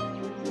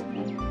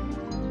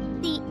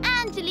 The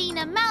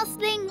Angelina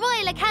Mouseling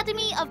Royal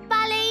Academy of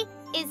Ballet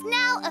is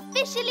now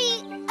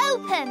officially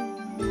open.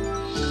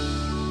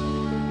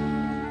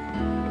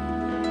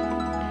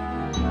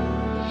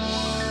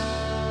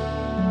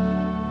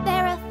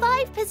 There are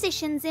 5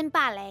 positions in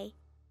ballet.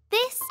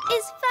 This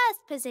is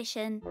first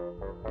position.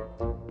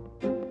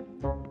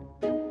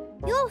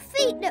 Your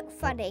feet look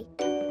funny,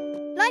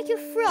 like a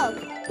frog.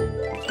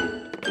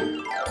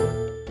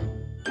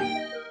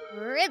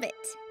 Ribbit.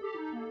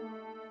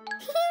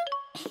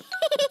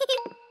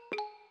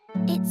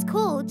 It's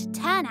called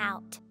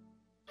turnout.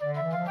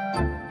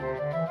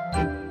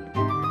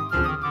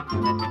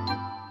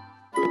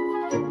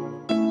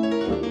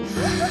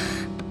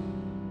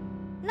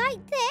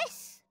 Like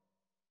this.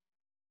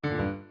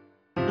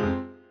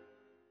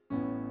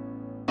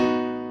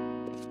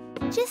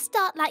 Just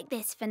start like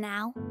this for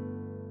now.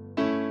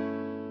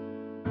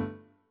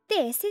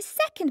 This is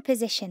second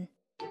position.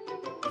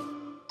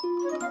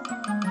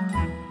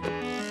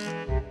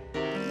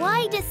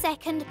 Wider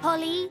second,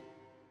 Polly.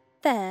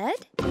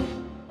 Third.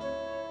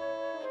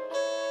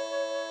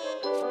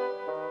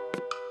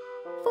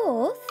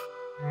 Fourth.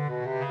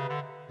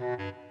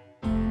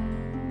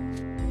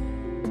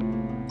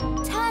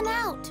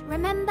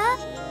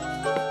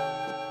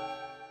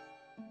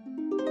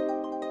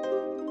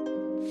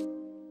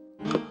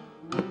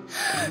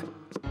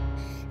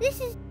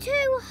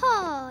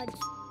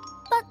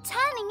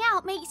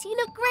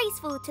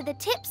 graceful to the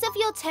tips of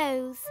your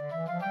toes.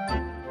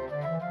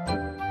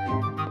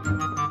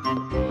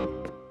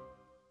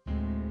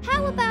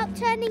 How about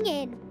turning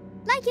in?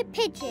 Like a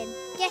pigeon.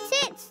 Get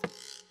it?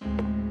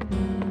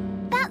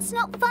 That's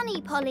not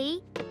funny,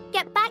 Polly.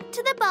 Get back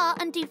to the bar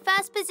and do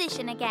first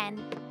position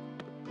again.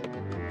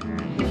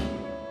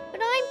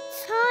 But I'm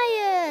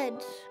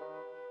tired.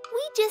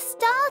 We just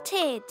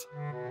started.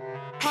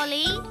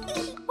 Polly,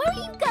 where are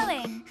you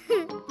going?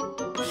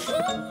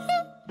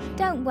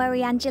 Don't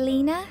worry,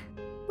 Angelina.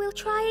 We'll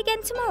try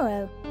again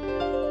tomorrow.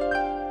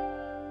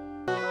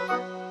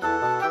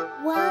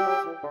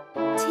 1,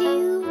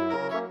 2,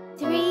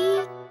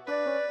 3.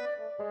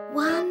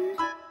 1,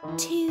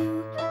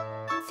 2,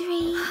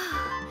 3.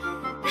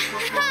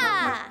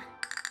 Ha!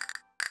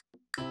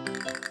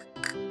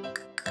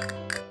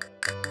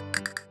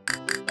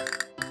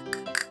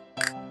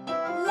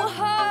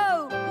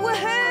 Whoa!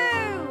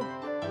 Woohoo!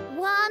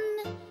 1,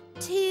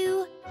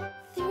 2,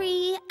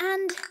 3,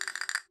 and...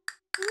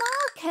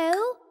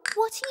 Marco,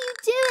 what are you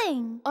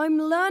doing? I'm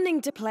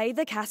learning to play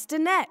the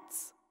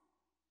castanets.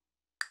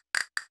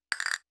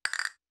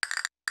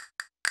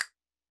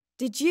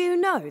 Did you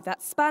know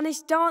that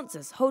Spanish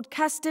dancers hold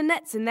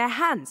castanets in their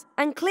hands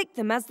and click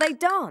them as they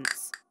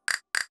dance?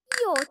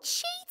 You're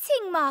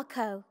cheating,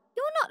 Marco.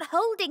 You're not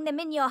holding them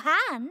in your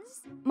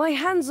hands. My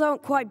hands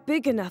aren't quite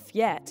big enough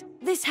yet.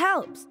 This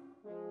helps.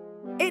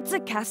 It's a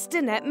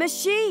castanet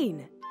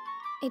machine.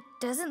 It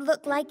doesn't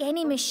look like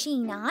any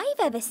machine I've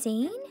ever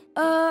seen.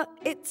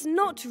 It's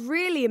not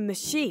really a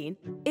machine.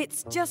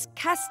 It's just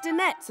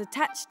castanets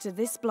attached to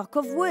this block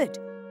of wood.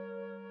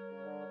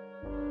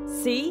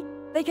 See?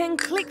 They can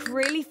click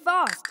really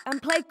fast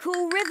and play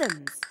cool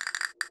rhythms.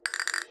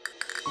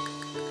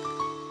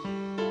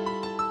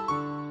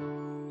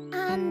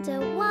 And a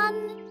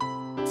 1,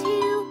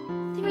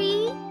 2,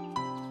 3.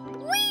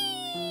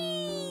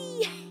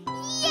 Whee!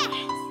 Yes!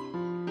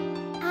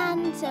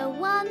 And a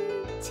 1,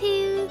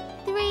 2,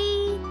 3.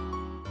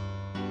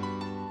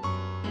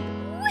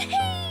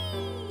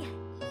 Whee!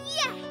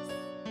 Yes!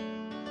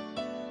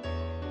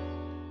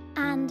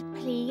 And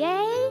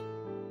plie.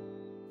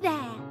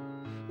 There.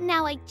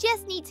 Now I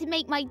just need to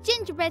make my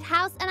gingerbread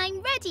house and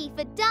I'm ready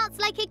for Dance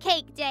Like a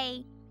Cake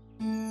Day.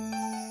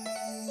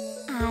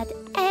 Add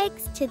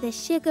eggs to the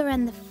sugar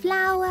and the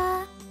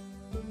flour.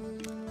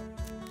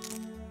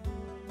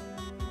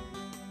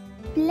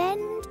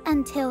 Blend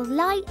until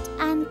light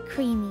and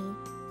creamy.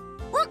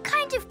 What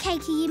kind of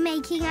cake are you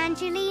making,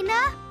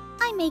 Angelina?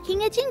 I'm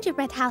making a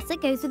gingerbread house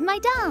that goes with my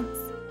dance.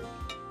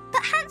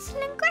 But Hansel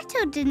and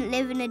Gretel didn't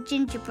live in a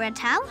gingerbread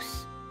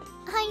house.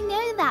 I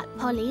know that,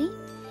 Polly.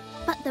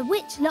 But the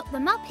witch locked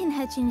them up in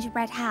her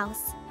gingerbread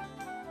house.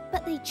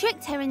 But they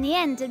tricked her in the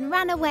end and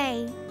ran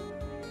away.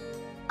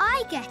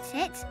 I get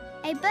it.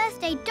 A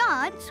birthday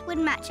dance would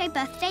match a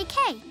birthday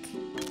cake.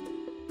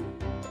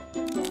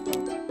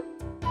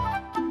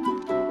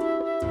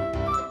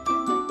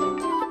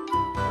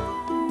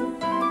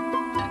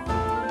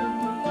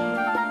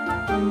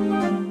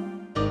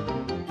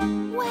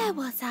 Where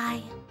was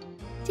I?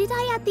 Did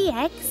I add the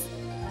eggs?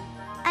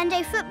 And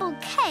a football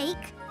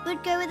cake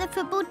would go with a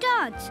football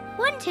dance,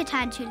 wouldn't it,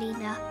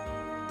 Angelina?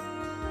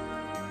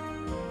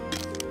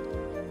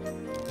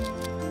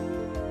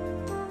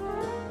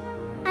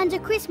 And a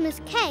Christmas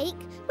cake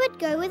would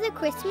go with a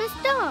Christmas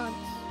dance.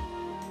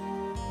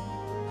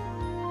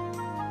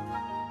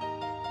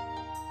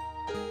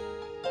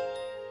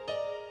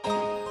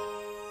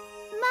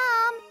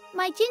 Mum,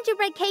 my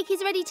gingerbread cake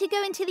is ready to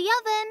go into the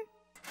oven.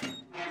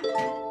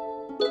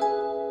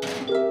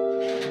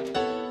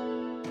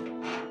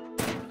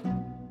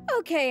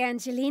 Okay,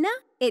 Angelina,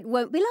 it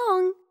won't be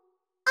long.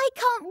 I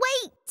can't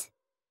wait.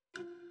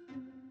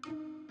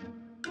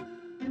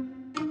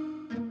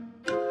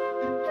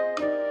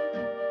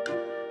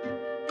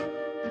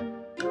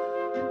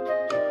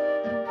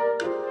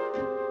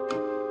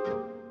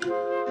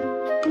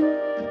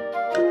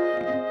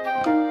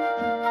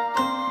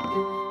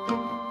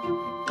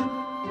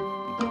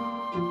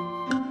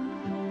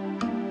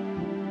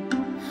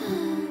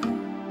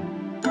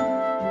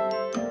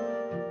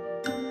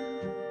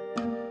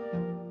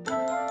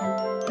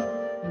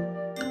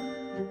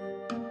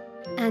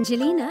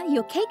 Angelina,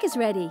 your cake is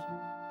ready.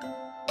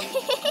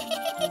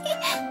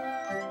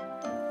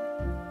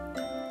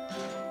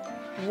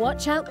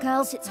 Watch out,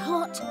 girls, it's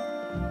hot.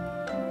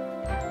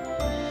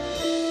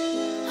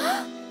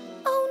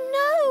 Oh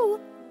no!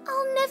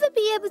 I'll never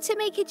be able to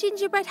make a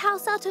gingerbread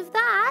house out of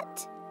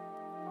that.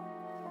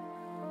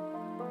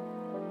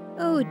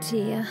 Oh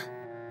dear.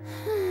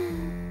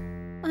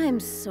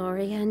 I'm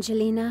sorry,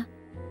 Angelina.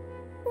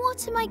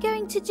 What am I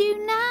going to do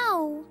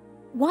now?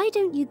 Why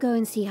don't you go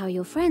and see how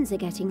your friends are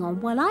getting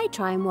on while I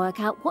try and work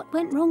out what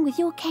went wrong with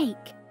your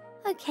cake?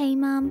 Okay,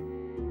 Mum.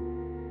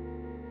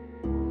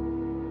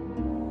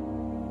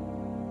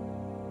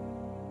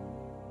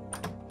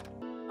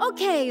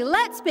 Okay,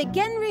 let's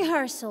begin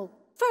rehearsal.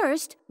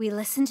 First, we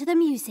listen to the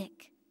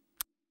music.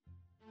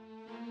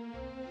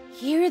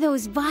 Hear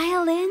those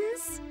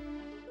violins?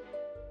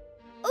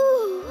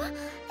 Ooh,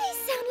 they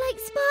sound like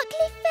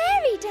sparkly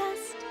fairy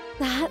dust.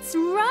 That's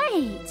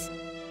right!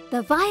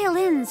 The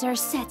violins are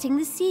setting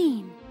the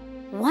scene.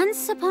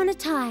 Once upon a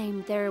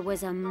time, there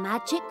was a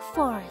magic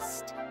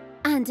forest.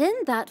 And in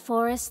that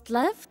forest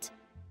lived...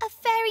 A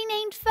fairy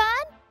named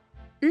Fern?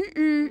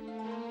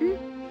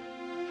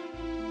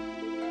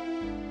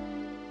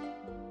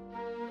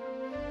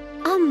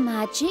 A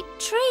magic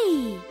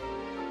tree.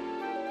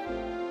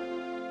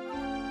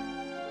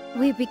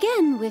 We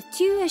begin with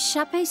 2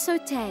 échappés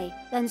sautés,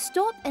 then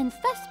stop in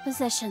 5th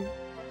position.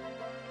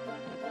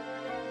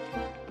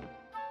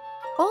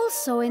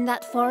 Also in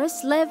that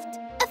forest lived...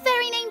 A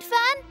fairy named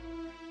Fern?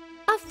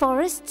 A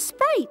forest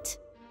sprite.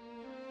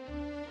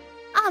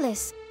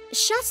 Alice,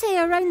 chassez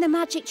around the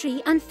magic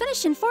tree and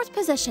finish in 4th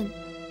position.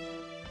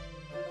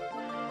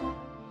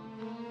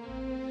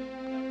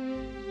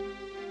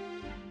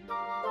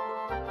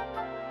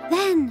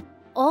 Then,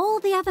 all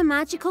the other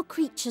magical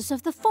creatures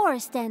of the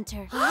forest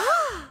enter.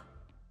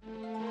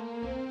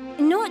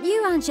 Not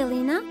you,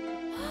 Angelina.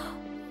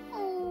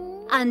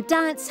 And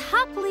dance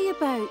happily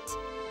about.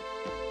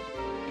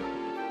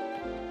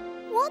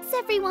 What's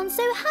everyone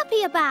so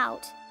happy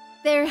about?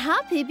 They're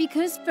happy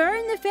because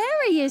Fern the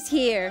fairy is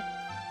here.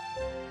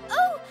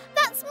 Oh,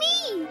 that's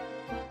me!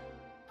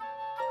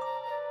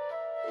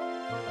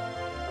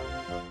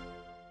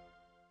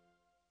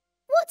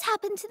 What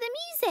happened to the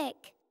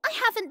music? I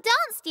haven't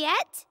danced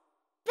yet.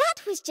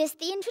 That was just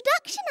the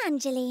introduction,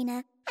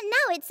 Angelina. And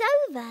now it's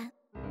over.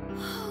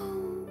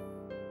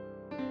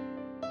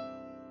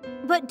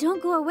 But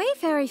don't go away,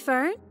 Fairy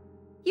Fern.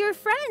 Your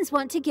friends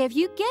want to give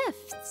you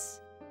gifts.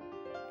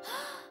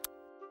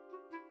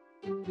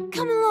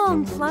 Come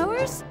along,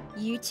 flowers.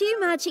 You too,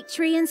 Magic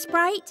Tree and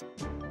Sprite.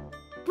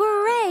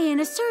 Hooray in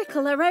a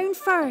circle around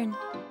Fern.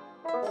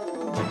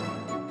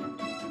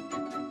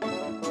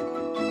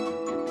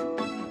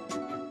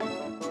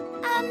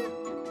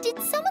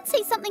 Did someone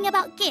say something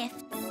about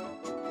gifts?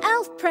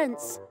 Elf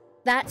Prince,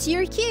 that's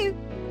your cue.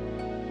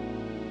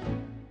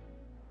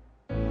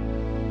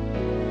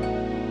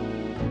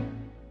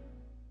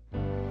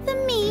 For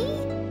me?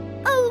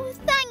 Oh,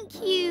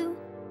 thank you.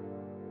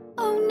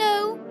 Oh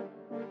no,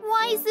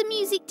 why is the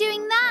music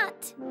doing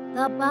that?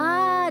 The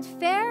bad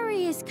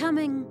fairy is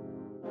coming.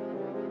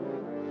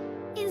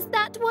 Is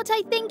that what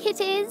I think it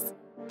is?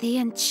 The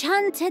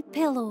enchanted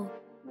pillow.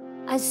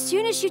 As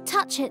soon as you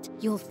touch it,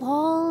 you'll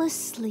fall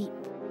asleep.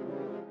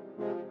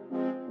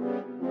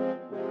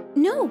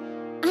 No,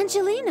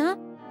 Angelina,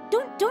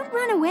 don't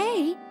run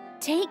away.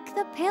 Take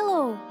the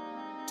pillow.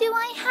 Do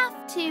I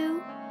have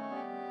to?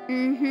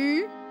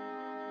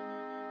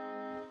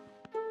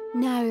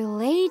 Now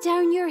lay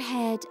down your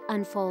head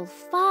and fall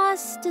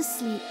fast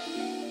asleep.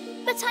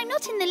 But I'm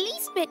not in the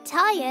least bit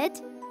tired.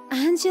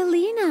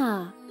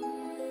 Angelina.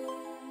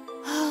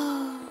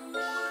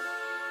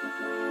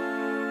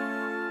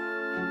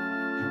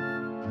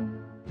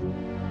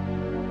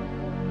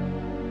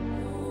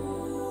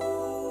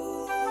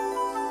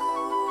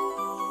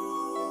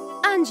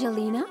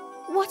 Angelina,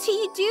 what are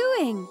you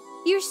doing?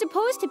 You're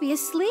supposed to be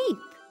asleep.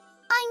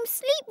 I'm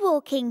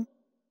sleepwalking.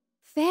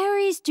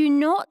 Fairies do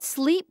not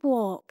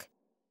sleepwalk.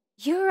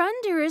 You're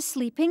under a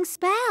sleeping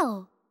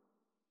spell.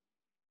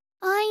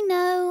 I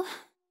know.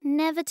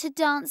 Never to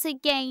dance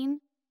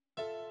again.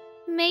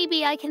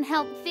 Maybe I can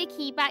help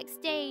Vicky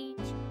backstage.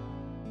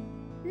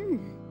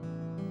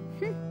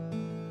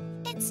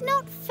 It's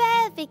not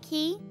fair,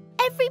 Vicky.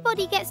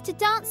 Everybody gets to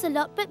dance a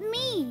lot but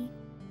me.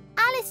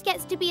 Alice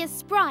gets to be a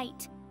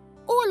sprite.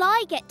 All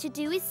I get to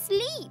do is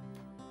sleep.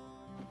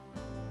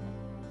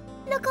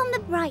 Look on the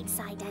bright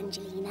side,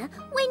 Angelina.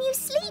 When you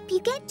sleep, you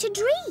get to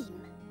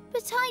dream.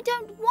 But I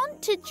don't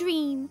want to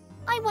dream.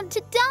 I want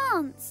to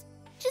dance.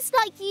 Just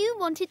like you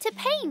wanted to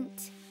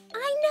paint.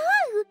 I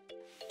know.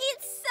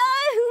 It's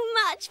so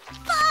much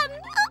fun.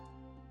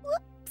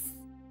 Whoops.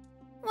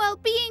 Well,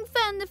 being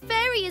Fern the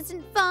Fairy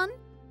isn't fun.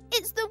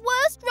 It's the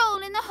worst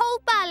role in the whole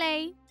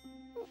ballet.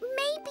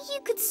 Maybe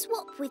you could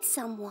swap with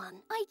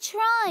someone. I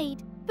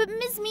tried, but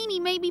Miss Meanie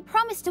made me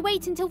promise to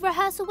wait until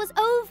rehearsal was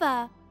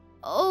over.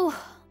 Oh,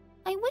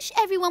 I wish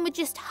everyone would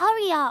just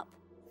hurry up.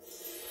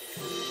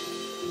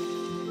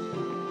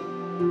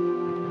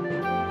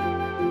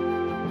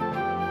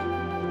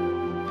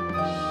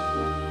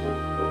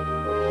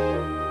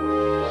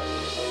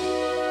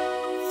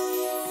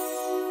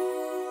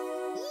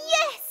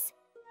 Yes!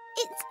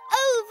 It's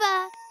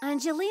over!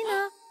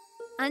 Angelina,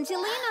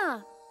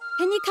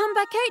 can you come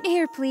back out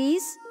here,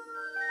 please?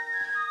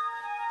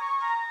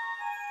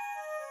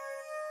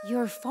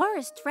 Your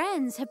forest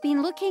friends have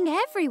been looking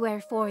everywhere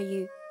for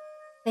you.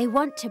 They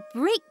want to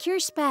break your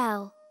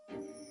spell.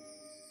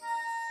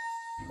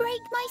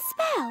 Break my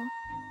spell?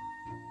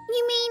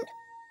 You mean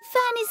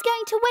Fern is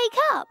going to wake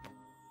up?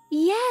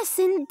 Yes,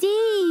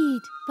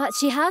 indeed. But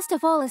she has to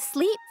fall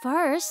asleep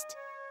first.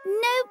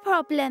 No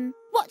problem.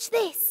 Watch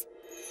this.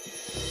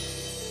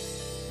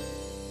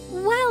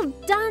 Well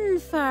done,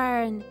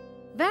 Fern.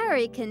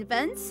 Very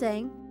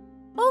convincing.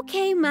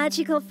 Okay,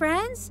 magical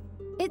friends,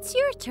 it's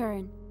your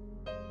turn.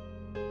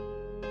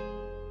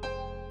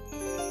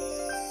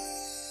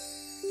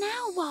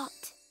 Now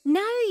what?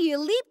 Now you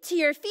leap to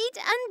your feet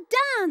and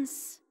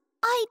dance.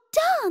 I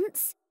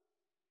dance?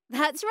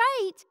 That's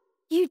right.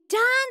 You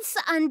dance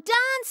and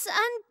dance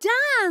and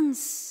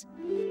dance.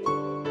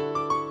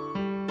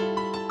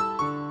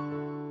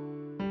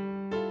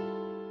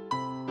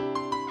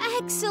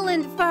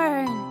 Excellent,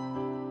 Fern.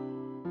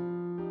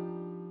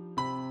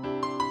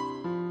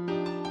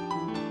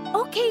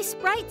 Okay,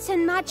 sprites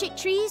and magic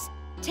trees,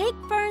 take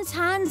Fern's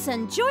hands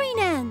and join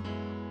in.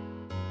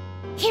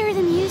 Hear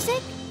the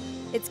music?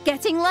 It's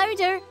getting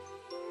louder.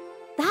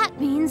 That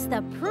means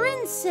the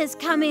prince is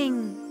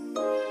coming.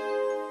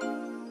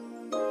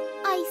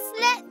 I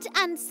slept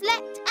and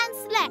slept and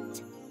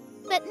slept.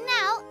 But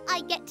now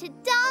I get to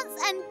dance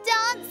and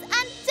dance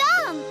and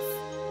dance.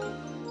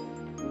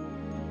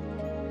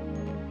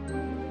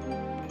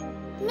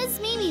 Miss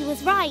Mimi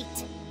was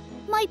right.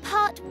 My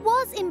part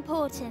was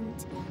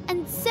important,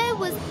 and so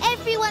was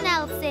everyone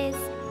else's.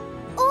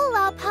 All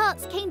our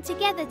parts came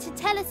together to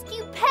tell a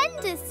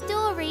stupendous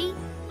story.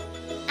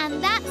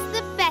 And that's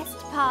the best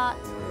part.